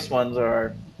obvious ones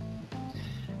are,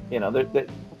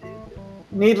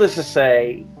 needless to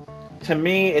say, to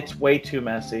me, it's way too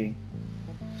messy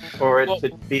for it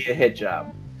to be a hit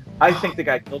job. I think the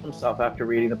guy killed himself after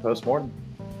reading the postmortem,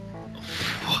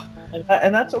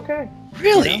 and that's okay.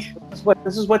 Really?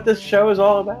 This is what this show is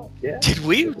all about. Yeah.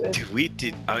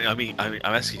 I mean, I'm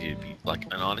asking you to be like,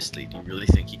 and honestly, do you really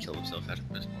think he killed himself after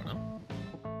the postmortem?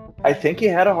 I think he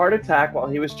had a heart attack while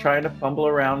he was trying to fumble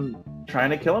around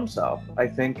trying to kill himself. I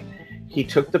think he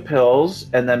took the pills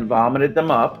and then vomited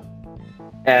them up,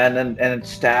 and then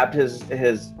stabbed his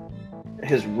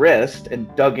wrist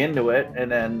and dug into it,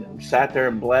 and then sat there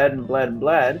and bled and bled and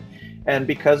bled. And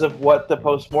because of what the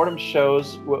postmortem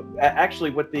shows, actually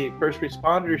what the first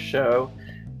responders show,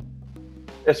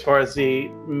 as far as the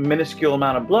minuscule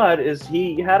amount of blood, is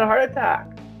he had a heart attack.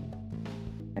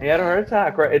 He had a heart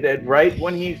attack right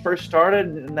when he first started,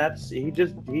 and he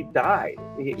died.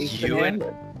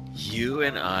 You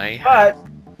and I, but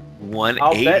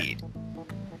 180.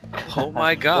 Oh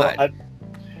my God! Well,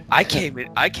 I came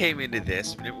into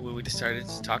this when we started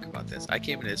to talk about this. I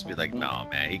came into this and be like, no,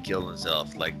 man, he killed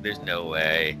himself. Like, there's no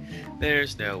way.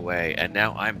 And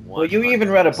now I'm one. Well, you even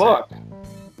read a book.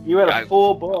 You read a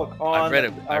full book on.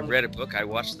 I read a book. I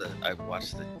watched the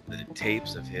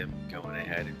tapes of him going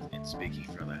ahead and speaking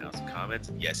from the House of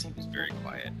Commons. Yes, he was very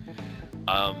quiet.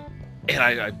 And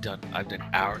I've done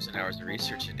hours and hours of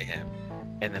research into him.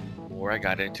 And the more I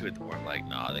got into it, the more I'm like,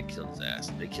 nah, they killed his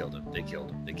ass. They killed him.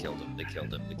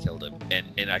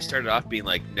 And I started off being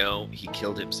like, no, he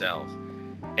killed himself.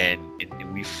 And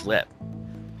we flip.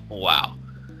 Wow.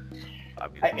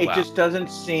 I mean, it just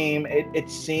doesn't seem, it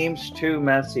seems too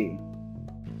messy.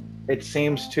 It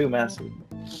seems too messy.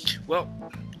 Well,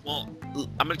 I'm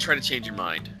going to try to change your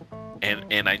mind.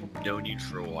 And I've known you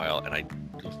for a while, and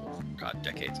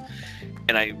decades.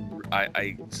 And I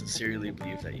sincerely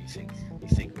believe that you think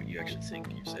what you actually think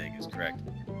you're saying is correct.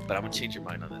 But I'm going to change your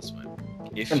mind on this one.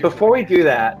 And before we do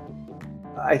that,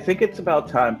 I think it's about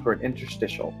time for an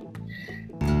interstitial.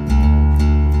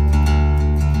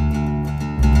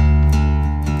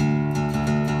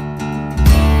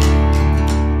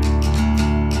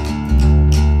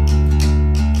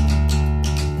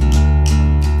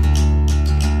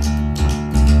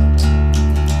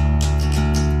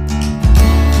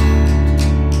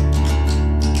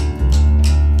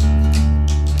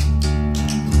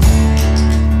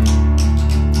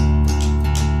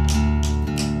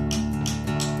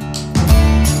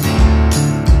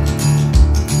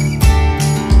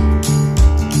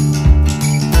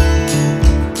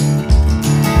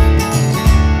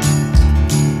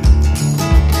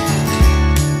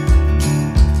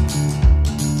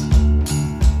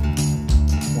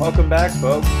 Welcome back,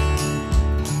 folks.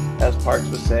 As Parks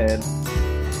was saying.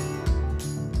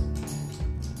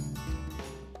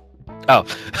 Oh.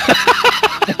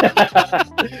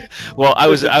 Well,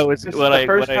 This is the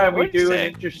first time we do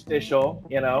an interstitial.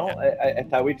 I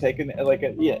thought we'd taken like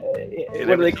what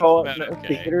do they call it?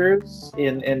 Theaters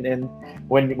in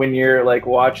when you're like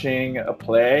watching a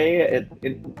play,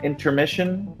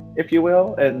 intermission, if you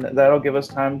will, and that'll give us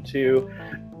time to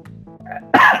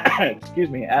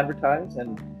advertise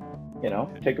and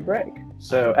take a break.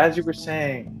 So as you were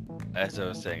saying, I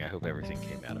was saying, I hope everything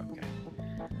came out okay.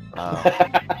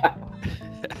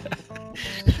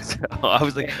 I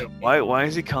was like, why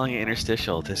is he calling it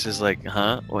interstitial? This is like,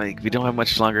 huh? Like, we don't have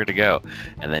much longer to go.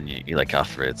 And then you like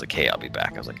after it's like, hey, I'll be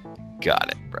back. I was like,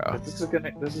 got it, bro. This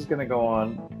is gonna go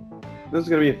on. This is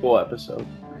gonna be a full episode.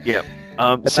 Yeah.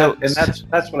 That's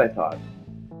what I thought.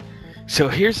 So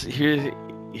here's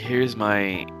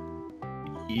my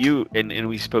and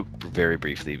we spoke very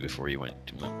briefly before you went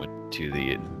to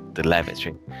the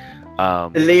lavatory.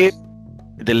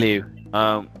 The loo.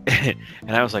 And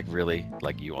I was like, really?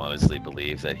 Like, you honestly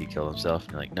believe that he killed himself?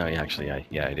 And you're like, no, actually,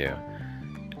 I do.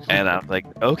 And I was like,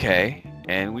 okay.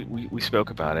 And we spoke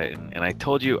about it, and I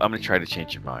told you I'm gonna try to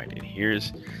change your mind. And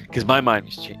here's because my mind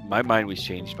was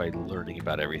changed by learning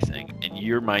about everything, and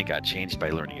your mind got changed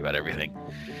by learning about everything.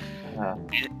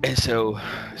 And so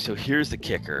here's the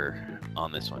kicker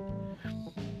on this one.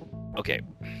 Okay,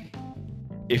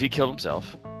 if he killed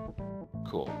himself,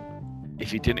 cool.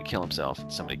 If he didn't kill himself,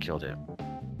 somebody killed him.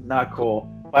 Not cool.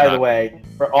 By the way,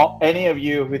 for any of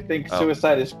you who think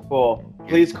suicide is cool,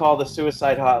 please call the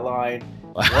suicide hotline.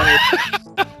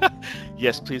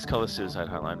 Yes, please call the suicide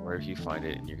hotline wherever you find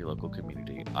it in your local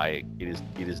community.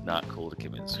 It is not cool to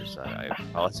commit suicide. I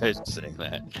apologize for saying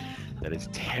that. That is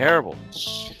terrible.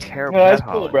 Terrible. No, that's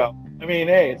cool, bro. I mean,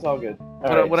 hey, it's all good.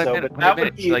 That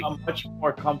would be like, a much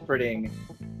more comforting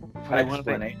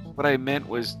explanation. What I meant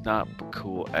was not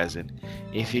cool as in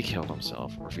if he killed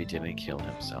himself or if he didn't kill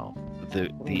himself.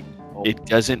 It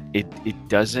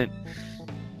doesn't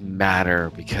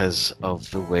matter because of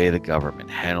the way the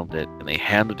government handled it, and they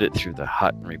handled it through the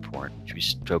Hutton Report, which we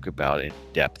spoke about in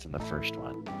depth in the first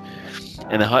one.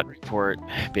 And the Hutton Report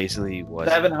basically was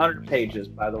 700 pages,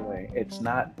 by the way. It's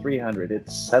not 300.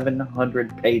 It's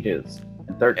 700 pages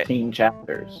and 13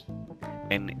 chapters.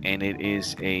 And it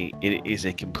is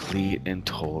a complete and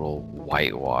total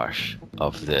whitewash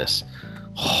of this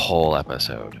whole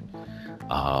episode.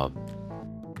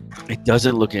 It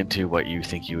doesn't look into what you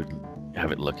think you would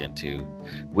have it look into.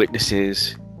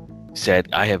 Witnesses said,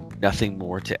 I have nothing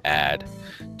more to add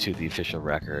to the official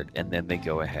record, and then they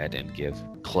go ahead and give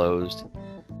closed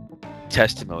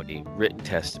testimony, written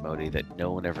testimony that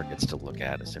no one ever gets to look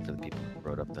at except for the people who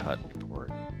wrote up the Hutton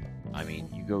Report. I mean,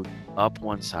 you go up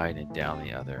one side and down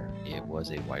the other. It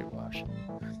was a whitewash.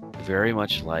 Very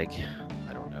much like,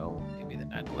 I don't know, maybe the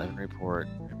 9/11 report,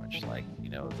 very much like,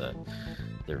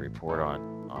 the report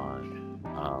on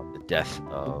the death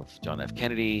of John F.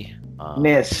 Kennedy,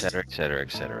 NIST, et cetera,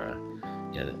 et cetera.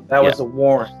 That was a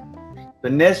warrant. The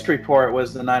NIST report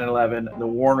was the 9/11. The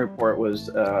Warren report was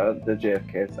the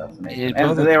JFK assassination,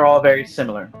 and they were all very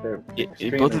similar.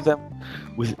 Both of them,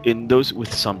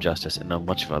 with some justice, and a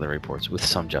bunch of other reports with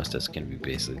some justice, can be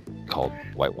basically called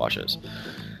whitewashes.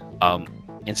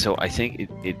 And so I think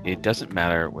it doesn't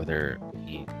matter whether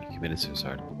he committed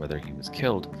suicide or whether he was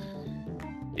killed.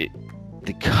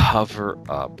 The cover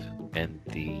up and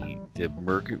the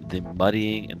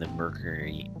muddying and the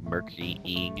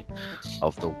murkying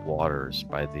of the waters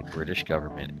by the British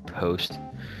government post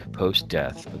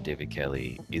death of David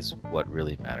Kelly is what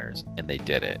really matters, and they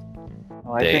did it.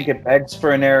 Well, I think it begs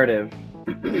for a narrative.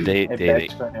 They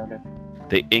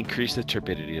increased the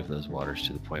turbidity of those waters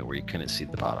to the point where you couldn't see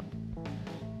the bottom,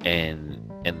 and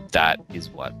that is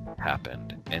what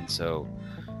happened. And so,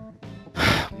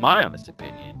 my honest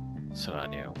opinion,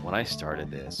 Sonia, when I started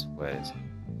this, was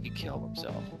he killed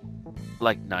himself.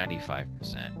 Like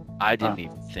 95%. I didn't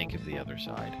even think of the other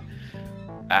side.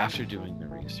 After doing the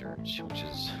research, which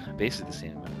is basically the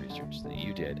same amount of research that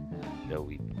you did, though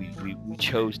we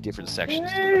chose different sections.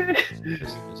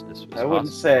 I wouldn't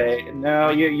say no.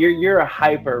 You're a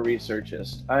hyper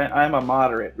researchist. I'm a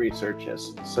moderate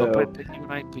researchist. So, but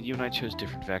you and I chose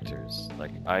different vectors.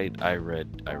 Like I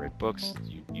read books.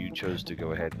 You chose to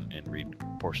go ahead and read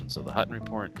portions of the Hutton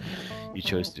Report. You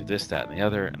chose to do this, that, and the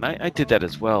other, and I did that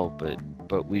as well.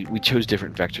 But we chose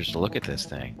different vectors to look at this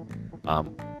thing.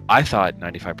 I thought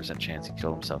 95% chance he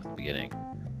killed himself at the beginning.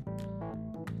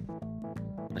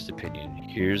 Honest opinion,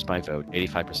 here's my vote: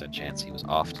 85% chance he was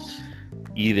offed,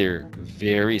 either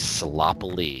very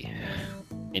sloppily,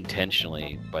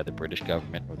 intentionally by the British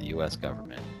government or the U.S.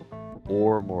 government,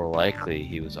 or more likely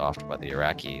he was offed by the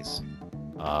Iraqis.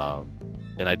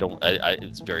 And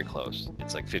it's very close.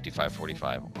 It's like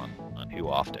 55-45 on who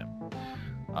offed him,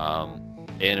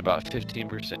 and about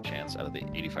 15% chance out of the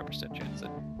 85% chance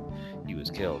that he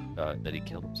was killed, that he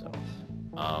killed himself.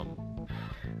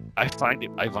 I find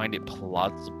it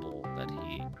plausible that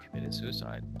he committed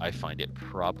suicide. I find it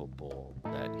probable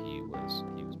that he was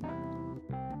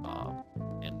murdered.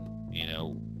 And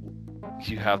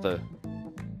you have the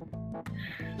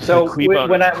so Cui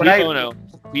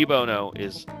Bono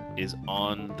is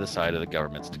on the side of the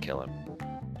governments to kill him.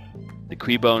 the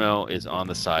cui bono is on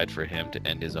the side for him to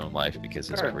end his own life because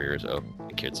his Sure. career is over.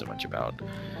 He cared so much about.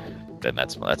 Then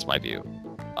that's my view.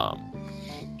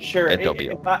 Sure. And don't be.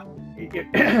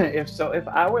 If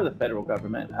I were the federal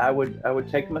government, I would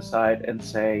take them aside and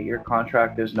say your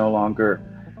contract is no longer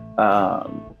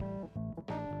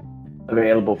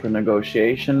available for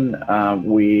negotiation.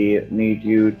 We need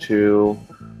you to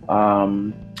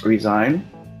resign,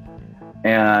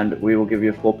 and we will give you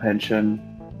a full pension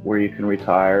where you can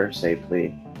retire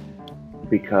safely,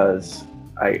 because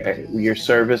your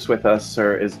service with us,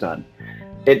 sir, is done.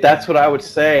 That's what I would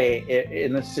say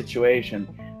in this situation.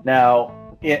 Now,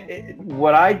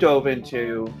 what I dove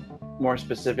into more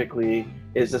specifically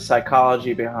is the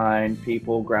psychology behind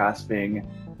people grasping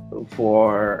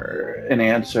for an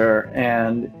answer.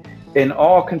 And in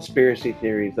all conspiracy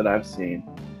theories that I've seen,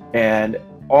 and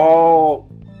all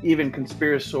even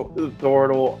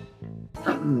conspiratorial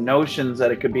notions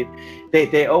that it could be,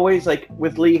 they always, like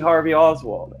with Lee Harvey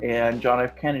Oswald and John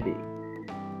F. Kennedy,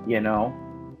 you know,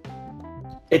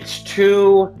 it's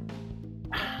too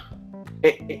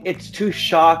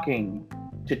shocking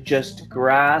to just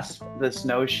grasp this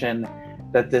notion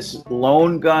that this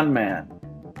lone gunman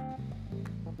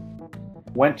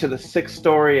went to the 6th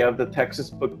story of the Texas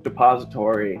Book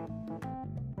Depository.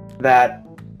 That,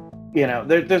 you know,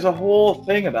 there's a whole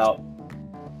thing about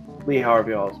Lee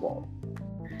Harvey Oswald,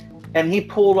 and he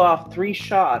pulled off 3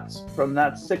 shots from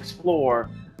that 6th floor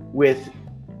with,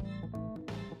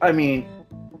 I mean,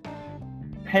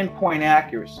 pinpoint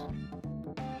accuracy,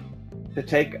 to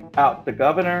take out the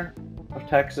governor of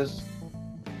Texas,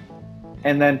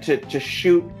 and then to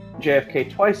shoot JFK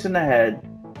twice in the head.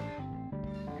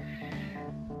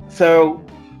 So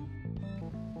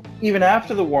even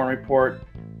after the Warren Report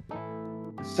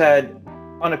said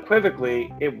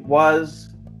unequivocally it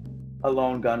was a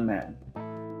lone gunman,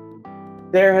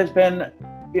 there has been,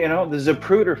 you know, the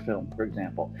Zapruder film, for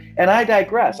example. And I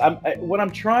digress. What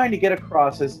I'm trying to get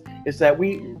across is that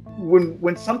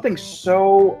when something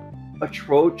so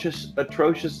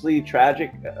atrociously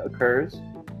tragic occurs,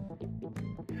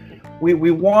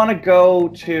 we want to go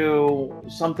to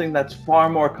something that's far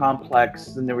more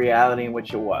complex than the reality in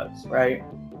which it was, right?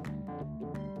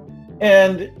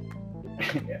 And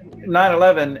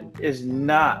 9/11 is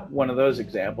not one of those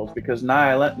examples, because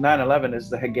 9/11 is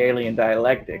the Hegelian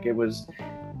dialectic.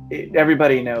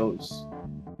 Everybody knows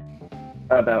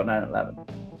about 9/11.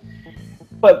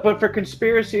 But for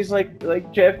conspiracies like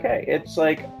JFK, it's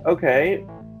like, okay,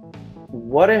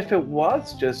 what if it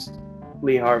was just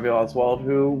Lee Harvey Oswald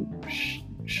who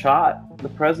shot the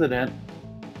president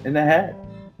in the head?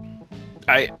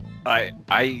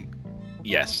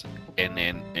 Yes,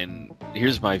 and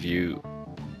here's my view.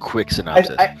 Quick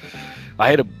synopsis.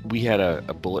 We had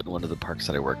a bullet in one of the parks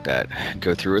that I worked at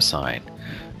go through a sign,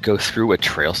 go through a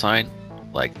trail sign,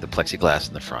 like the plexiglass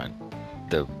in the front,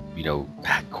 the, you know,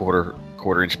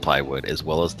 quarter-inch plywood, as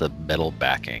well as the metal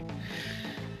backing,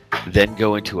 then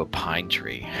go into a pine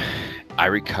tree. I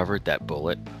recovered that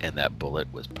bullet, and that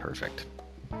bullet was perfect.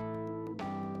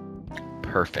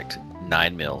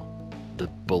 9 mil. The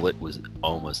bullet was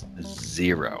almost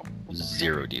zero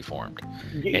deformed,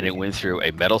 and it went through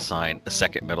a metal sign, a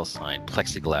second metal sign,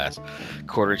 plexiglass,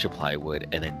 quarter-inch of plywood,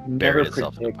 and then buried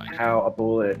itself in the pine. How a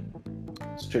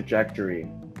bullet's trajectory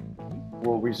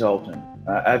will result in.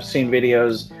 I've seen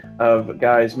videos of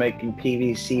guys making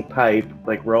PVC pipe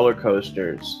like roller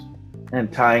coasters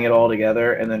and tying it all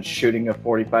together, and then shooting a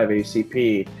 .45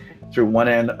 ACP through one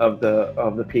end of the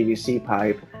PVC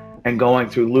pipe, and going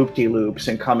through loop-de-loops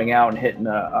and coming out and hitting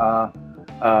a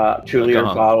 2-liter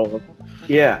bottle.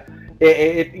 Yeah,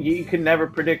 you can never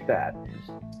predict that.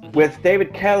 With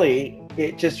David Kelly,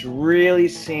 it just really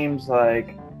seems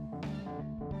like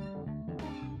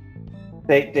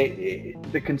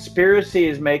the conspiracy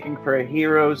is making for a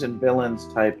heroes and villains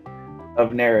type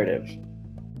of narrative.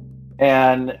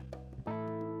 And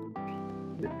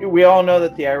we all know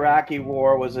that the Iraqi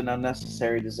war was an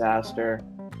unnecessary disaster.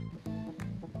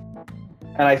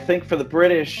 And I think for the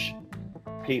British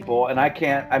people, and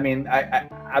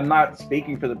I'm not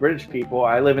speaking for the British people,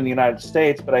 I live in the United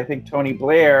States, but I think Tony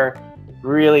Blair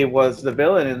really was the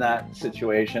villain in that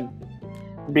situation,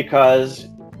 because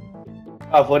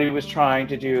of what he was trying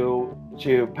to do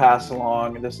to pass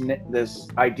along this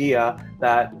idea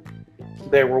that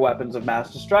there were weapons of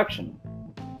mass destruction.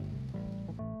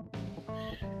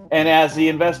 And as the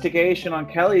investigation on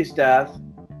Kelly's death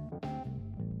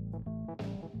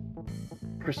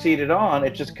proceeded on,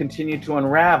 it just continued to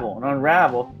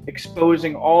unravel,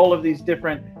 exposing all of these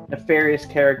different nefarious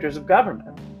characters of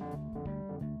government.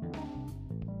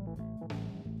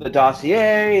 The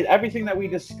dossier, everything that we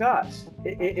discussed,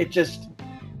 it just,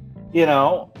 you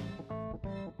know,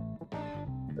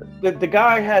 the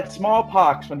guy had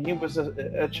smallpox when he was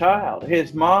a child.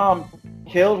 His mom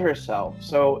killed herself.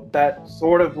 So that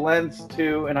sort of lends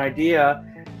to an idea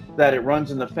that it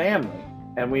runs in the family.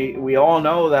 And we all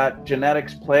know that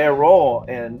genetics play a role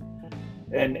in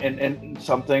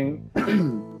something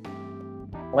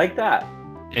like that.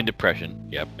 And depression,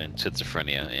 yep, and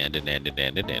schizophrenia, and.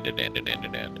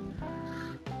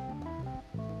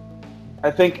 I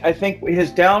think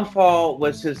his downfall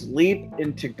was his leap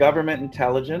into government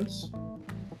intelligence.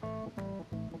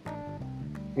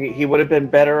 He would have been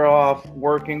better off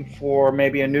working for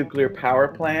maybe a nuclear power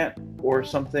plant or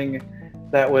something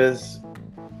that was,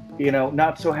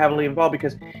 not so heavily involved,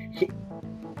 because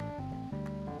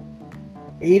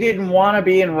he didn't want to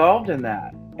be involved in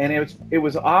that, and it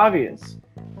was obvious.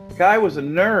 The guy was a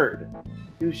nerd.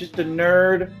 He was just a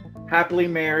nerd, happily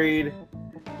married,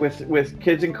 with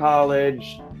kids in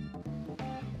college,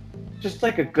 just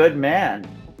like a good man,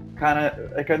 kind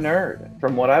of like a nerd,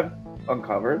 from what I've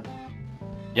uncovered.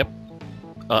 Yep,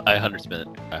 I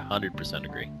 100%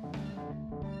 agree.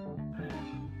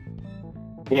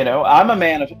 I'm a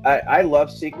man of I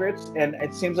love secrets, and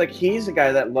it seems like he's a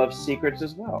guy that loves secrets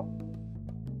as well.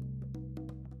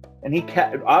 And he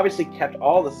obviously kept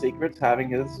all the secrets, having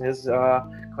his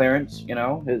clearance,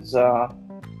 his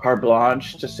carte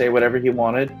blanche to say whatever he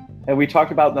wanted. And we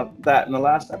talked about that in the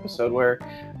last episode, where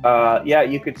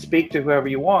you could speak to whoever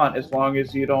you want as long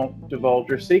as you don't divulge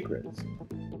your secrets.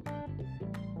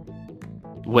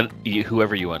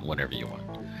 Whoever you want, whenever you want.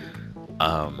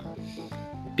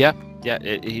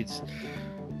 He's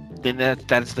then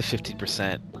that's the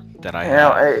 15% that I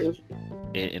have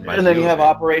in my. And then you have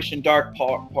Operation Dark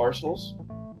Parcels.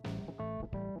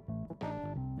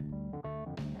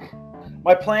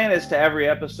 My plan is to every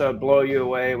episode blow you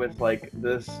away with like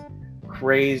this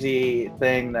crazy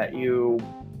thing that you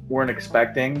weren't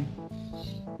expecting,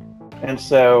 and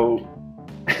so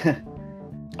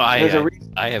I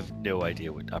have no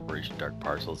idea what Operation Dark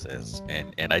Parcels is,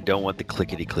 and I don't want the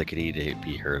clickety to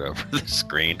be heard over the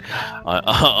screen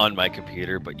on my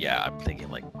computer. But yeah, I'm thinking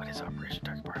like, what is Operation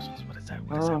Dark Parcels? What is that?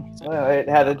 Well, it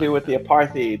had to do with the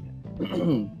apartheid.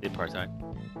 The apartheid.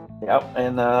 Yep,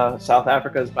 and South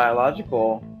Africa's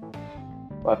biological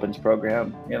weapons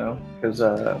program. Because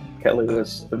Kelly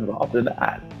was involved in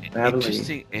that.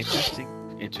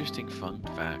 Interesting fun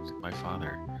fact. My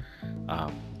father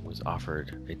was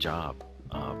offered a job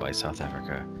by South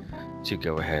Africa to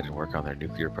go ahead and work on their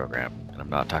nuclear program, and I'm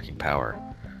not talking power.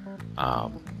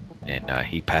 And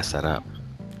he passed that up.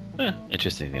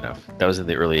 Interesting enough. That was in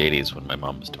the early 80s when my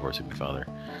mom was divorcing my father.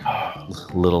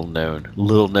 Little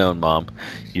known, Mom.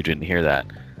 You didn't hear that.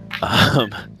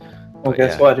 Well,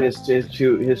 guess what? His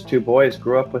two boys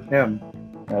grew up with him,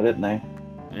 didn't they?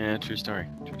 Yeah, true story.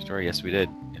 Yes, we did.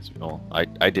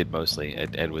 I did mostly.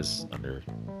 Ed was under,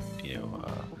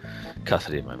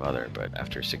 custody of my mother, but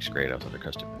after 6th grade, I was under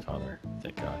custody of my father.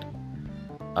 Thank God.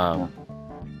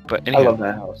 But anyhow. I love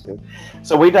that house, dude.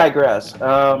 So we digress.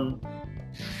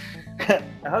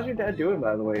 How's your dad doing,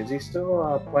 by the way? Is he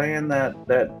still playing that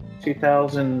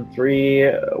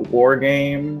 2003 war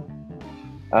game?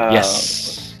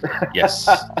 Yes.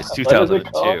 It's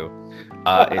 2002.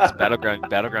 It's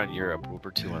Battleground Europe, World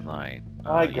War II Online.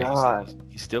 My God.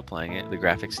 He's still playing it. The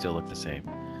graphics still look the same.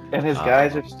 And his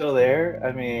guys are still there?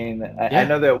 I mean, I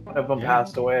know that one of them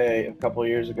passed away a couple of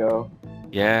years ago.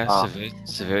 Yeah,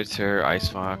 Servitor,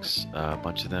 Icefox, a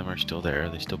bunch of them are still there.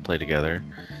 They still play together.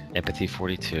 Empathy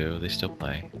 42, they still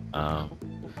play.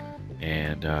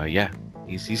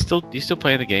 He's still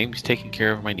playing the game. He's taking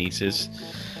care of my nieces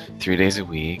 3 days a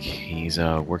week. He's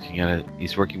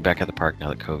working back at the park now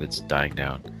that COVID's dying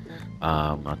down.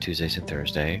 On Tuesdays and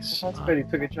Thursdays. That's good. He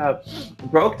took a job.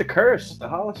 Broke the curse, the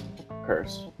Hollis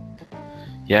curse.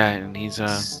 Yeah, and he's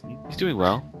doing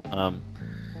well.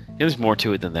 There's more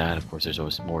to it than that. Of course, there's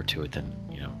always more to it than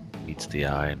meets the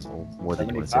eye, and more than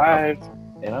 75.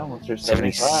 Once you're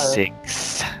 75.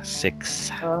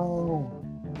 76. Oh.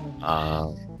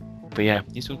 But yeah,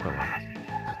 he's doing quite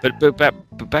well.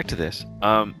 But back to this.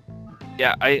 I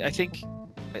think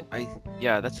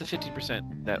that's the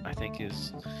 50% that I think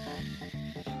is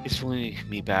pulling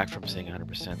me back from saying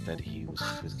 100% that he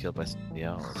was killed by somebody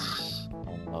else.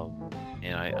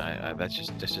 And I that's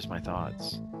just my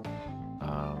thoughts.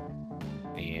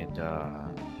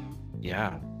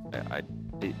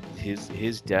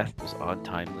 His death was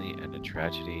untimely and a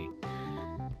tragedy,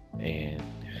 and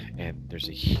there's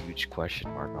a huge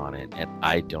question mark on it, and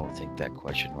I don't think that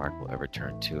question mark will ever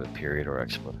turn to a period or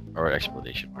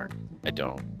explanation mark. I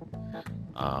don't.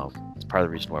 It's part of the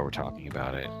reason why we're talking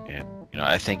about it, and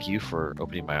I thank you for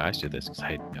opening my eyes to this, because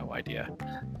I had no idea.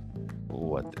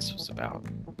 what this was about.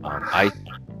 I knew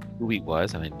who he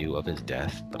was and I knew of his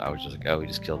death, but I was just like, oh, he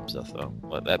just killed himself. Oh,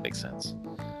 well, that makes sense.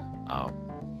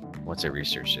 Once I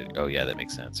researched it, oh yeah, that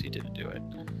makes sense. He didn't do it.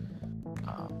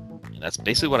 And that's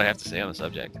basically what I have to say on the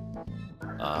subject.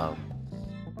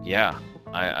 Yeah,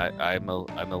 I'm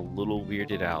a little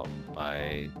weirded out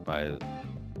by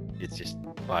it's just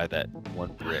by that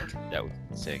one brick that was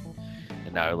missing.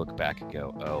 And now I look back and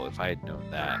go, oh, if I had known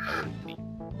that, I would have been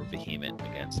more vehement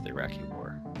against the Iraqi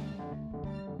war,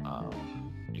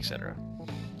 etc.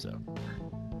 So.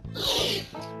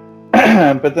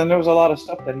 But then there was a lot of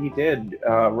stuff that he did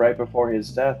right before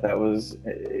his death that was,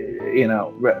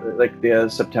 like the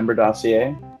September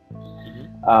dossier,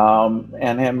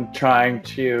 and him trying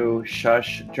to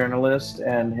shush journalists,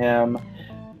 and him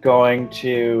going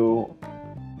to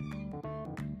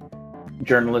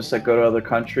journalists that go to other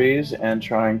countries and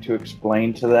trying to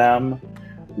explain to them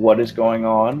what is going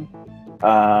on.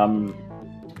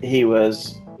 He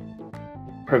was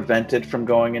prevented from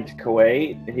going into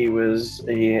Kuwait.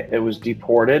 It was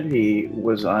deported. He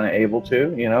was unable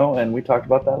to, and we talked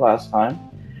about that last time.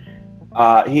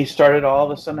 He started all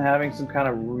of a sudden having some kind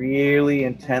of really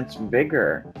intense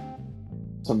vigor,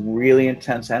 some really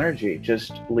intense energy,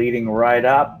 just leading right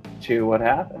up to what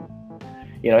happened.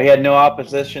 He had no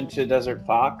opposition to Desert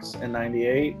Fox in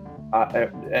 '98,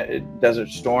 Desert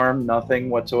Storm,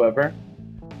 nothing whatsoever.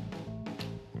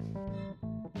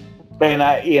 And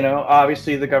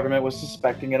obviously the government was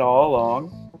suspecting it all along.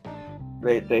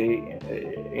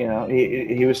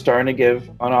 He was starting to give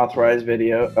unauthorized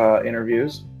video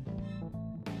interviews.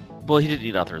 Well, he didn't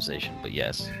need authorization, but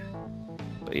yes,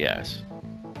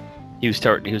 he was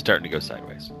starting to go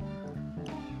sideways.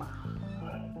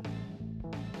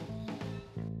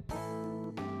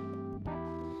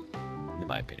 In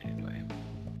my opinion, anyway.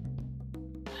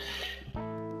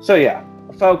 So yeah,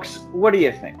 folks, what do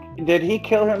you think? Did he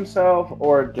kill himself,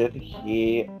 or did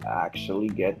he actually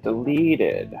get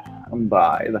deleted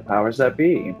by the powers that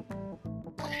be?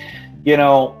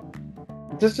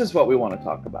 This is what we want to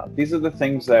talk about. These are the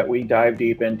things that we dive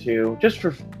deep into just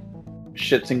for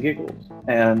shits and giggles.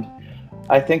 And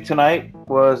I think tonight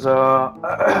was a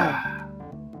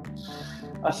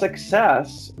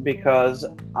success, because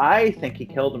I think he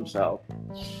killed himself.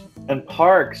 And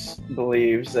Parks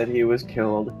believes that he was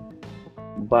killed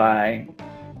by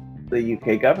the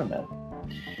UK government.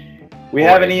 We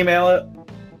have an email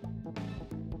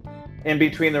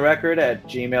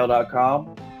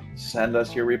inbetweentherecord@gmail.com. Send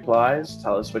us your replies.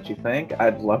 Tell us what you think.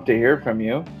 I'd love to hear from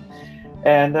you.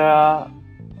 And I'm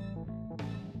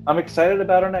excited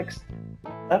about our next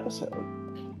episode.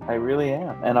 I really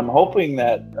am. And I'm hoping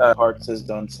that Parks has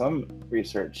done some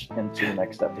research into the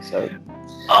next episode.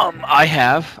 I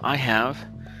have.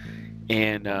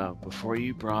 And before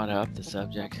you brought up the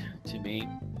subject to me,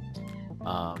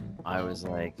 I was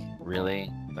like,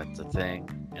 really? That's a thing?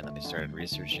 And then I started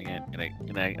researching it, and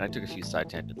I took a few side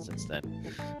tangents since then,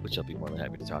 which I'll be more than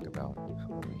happy to talk about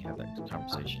when we have that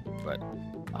conversation. But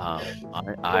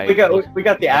we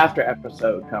got the after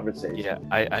episode conversation. Yeah,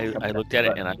 I looked at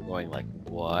it and I'm going like,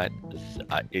 what?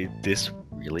 Is this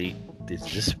really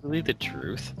the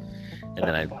truth? And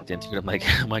then I looked into it. I'm like,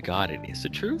 oh my god, it is the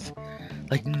truth?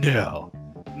 Like, no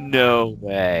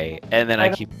way. And then I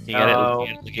keep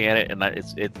looking at it, and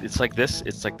it's like this.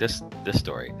 It's like this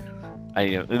story.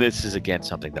 And this is again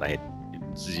something that I had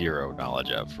zero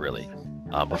knowledge of really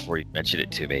before you mentioned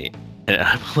it to me, and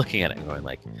I'm looking at it and going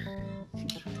like,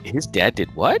 his dad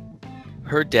did what?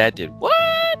 Her dad did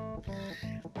what?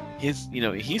 He's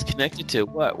connected to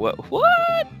what?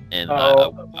 And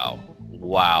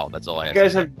wow, that's all I have. You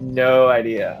guys have no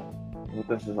idea what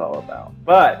this is all about.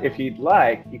 But if you'd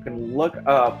like, you can look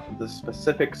up the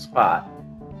specific spot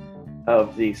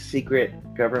of the secret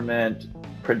government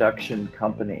production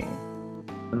company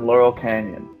in Laurel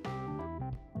Canyon.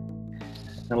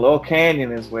 And Laurel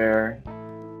Canyon is where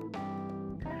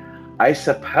I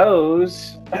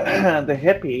suppose the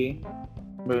hippie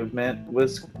movement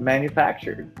was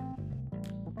manufactured.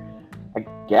 I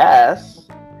guess.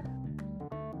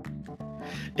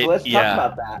 Let's talk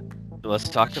about that. Let's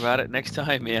talk about it next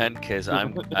time, man, because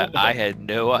I had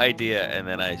no idea, and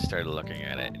then I started looking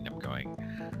at it, and I'm going,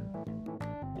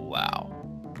 wow.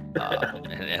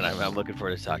 And I'm looking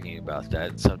forward to talking about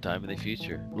that sometime in the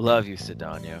future. Love you,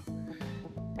 Sidanyo.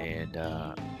 And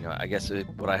I guess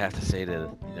what I have to say to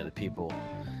the people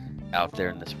out there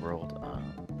in this world,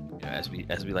 as we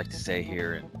like to say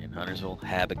here in Huntersville,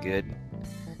 have a good.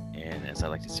 And as I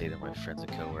like to say to my friends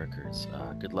and coworkers,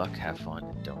 good luck, have fun,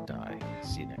 and don't die.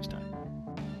 See you next time.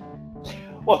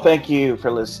 Well, thank you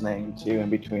for listening to In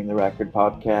Between the Record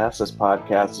podcast. This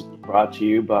podcast is brought to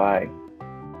you by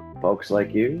folks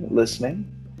like you listening.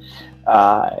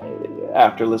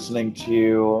 After listening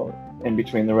to In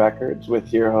Between the Records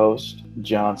with your host,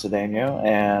 John Cedeno,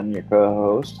 and your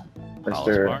co-host,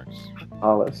 Mr.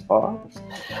 Hollis Fox.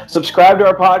 Subscribe to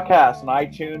our podcast on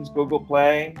iTunes, Google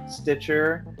Play,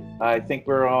 Stitcher. I think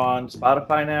we're on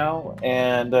Spotify now.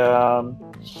 And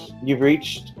you've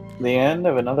reached the end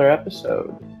of another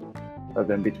episode of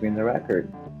In Between the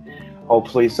Record.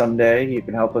 Hopefully someday you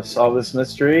can help us solve this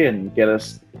mystery and get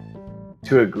us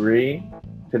to agree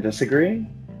to disagree.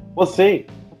 We'll see.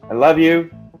 I love you.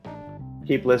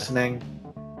 Keep listening.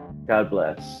 God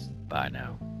bless. Bye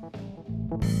now.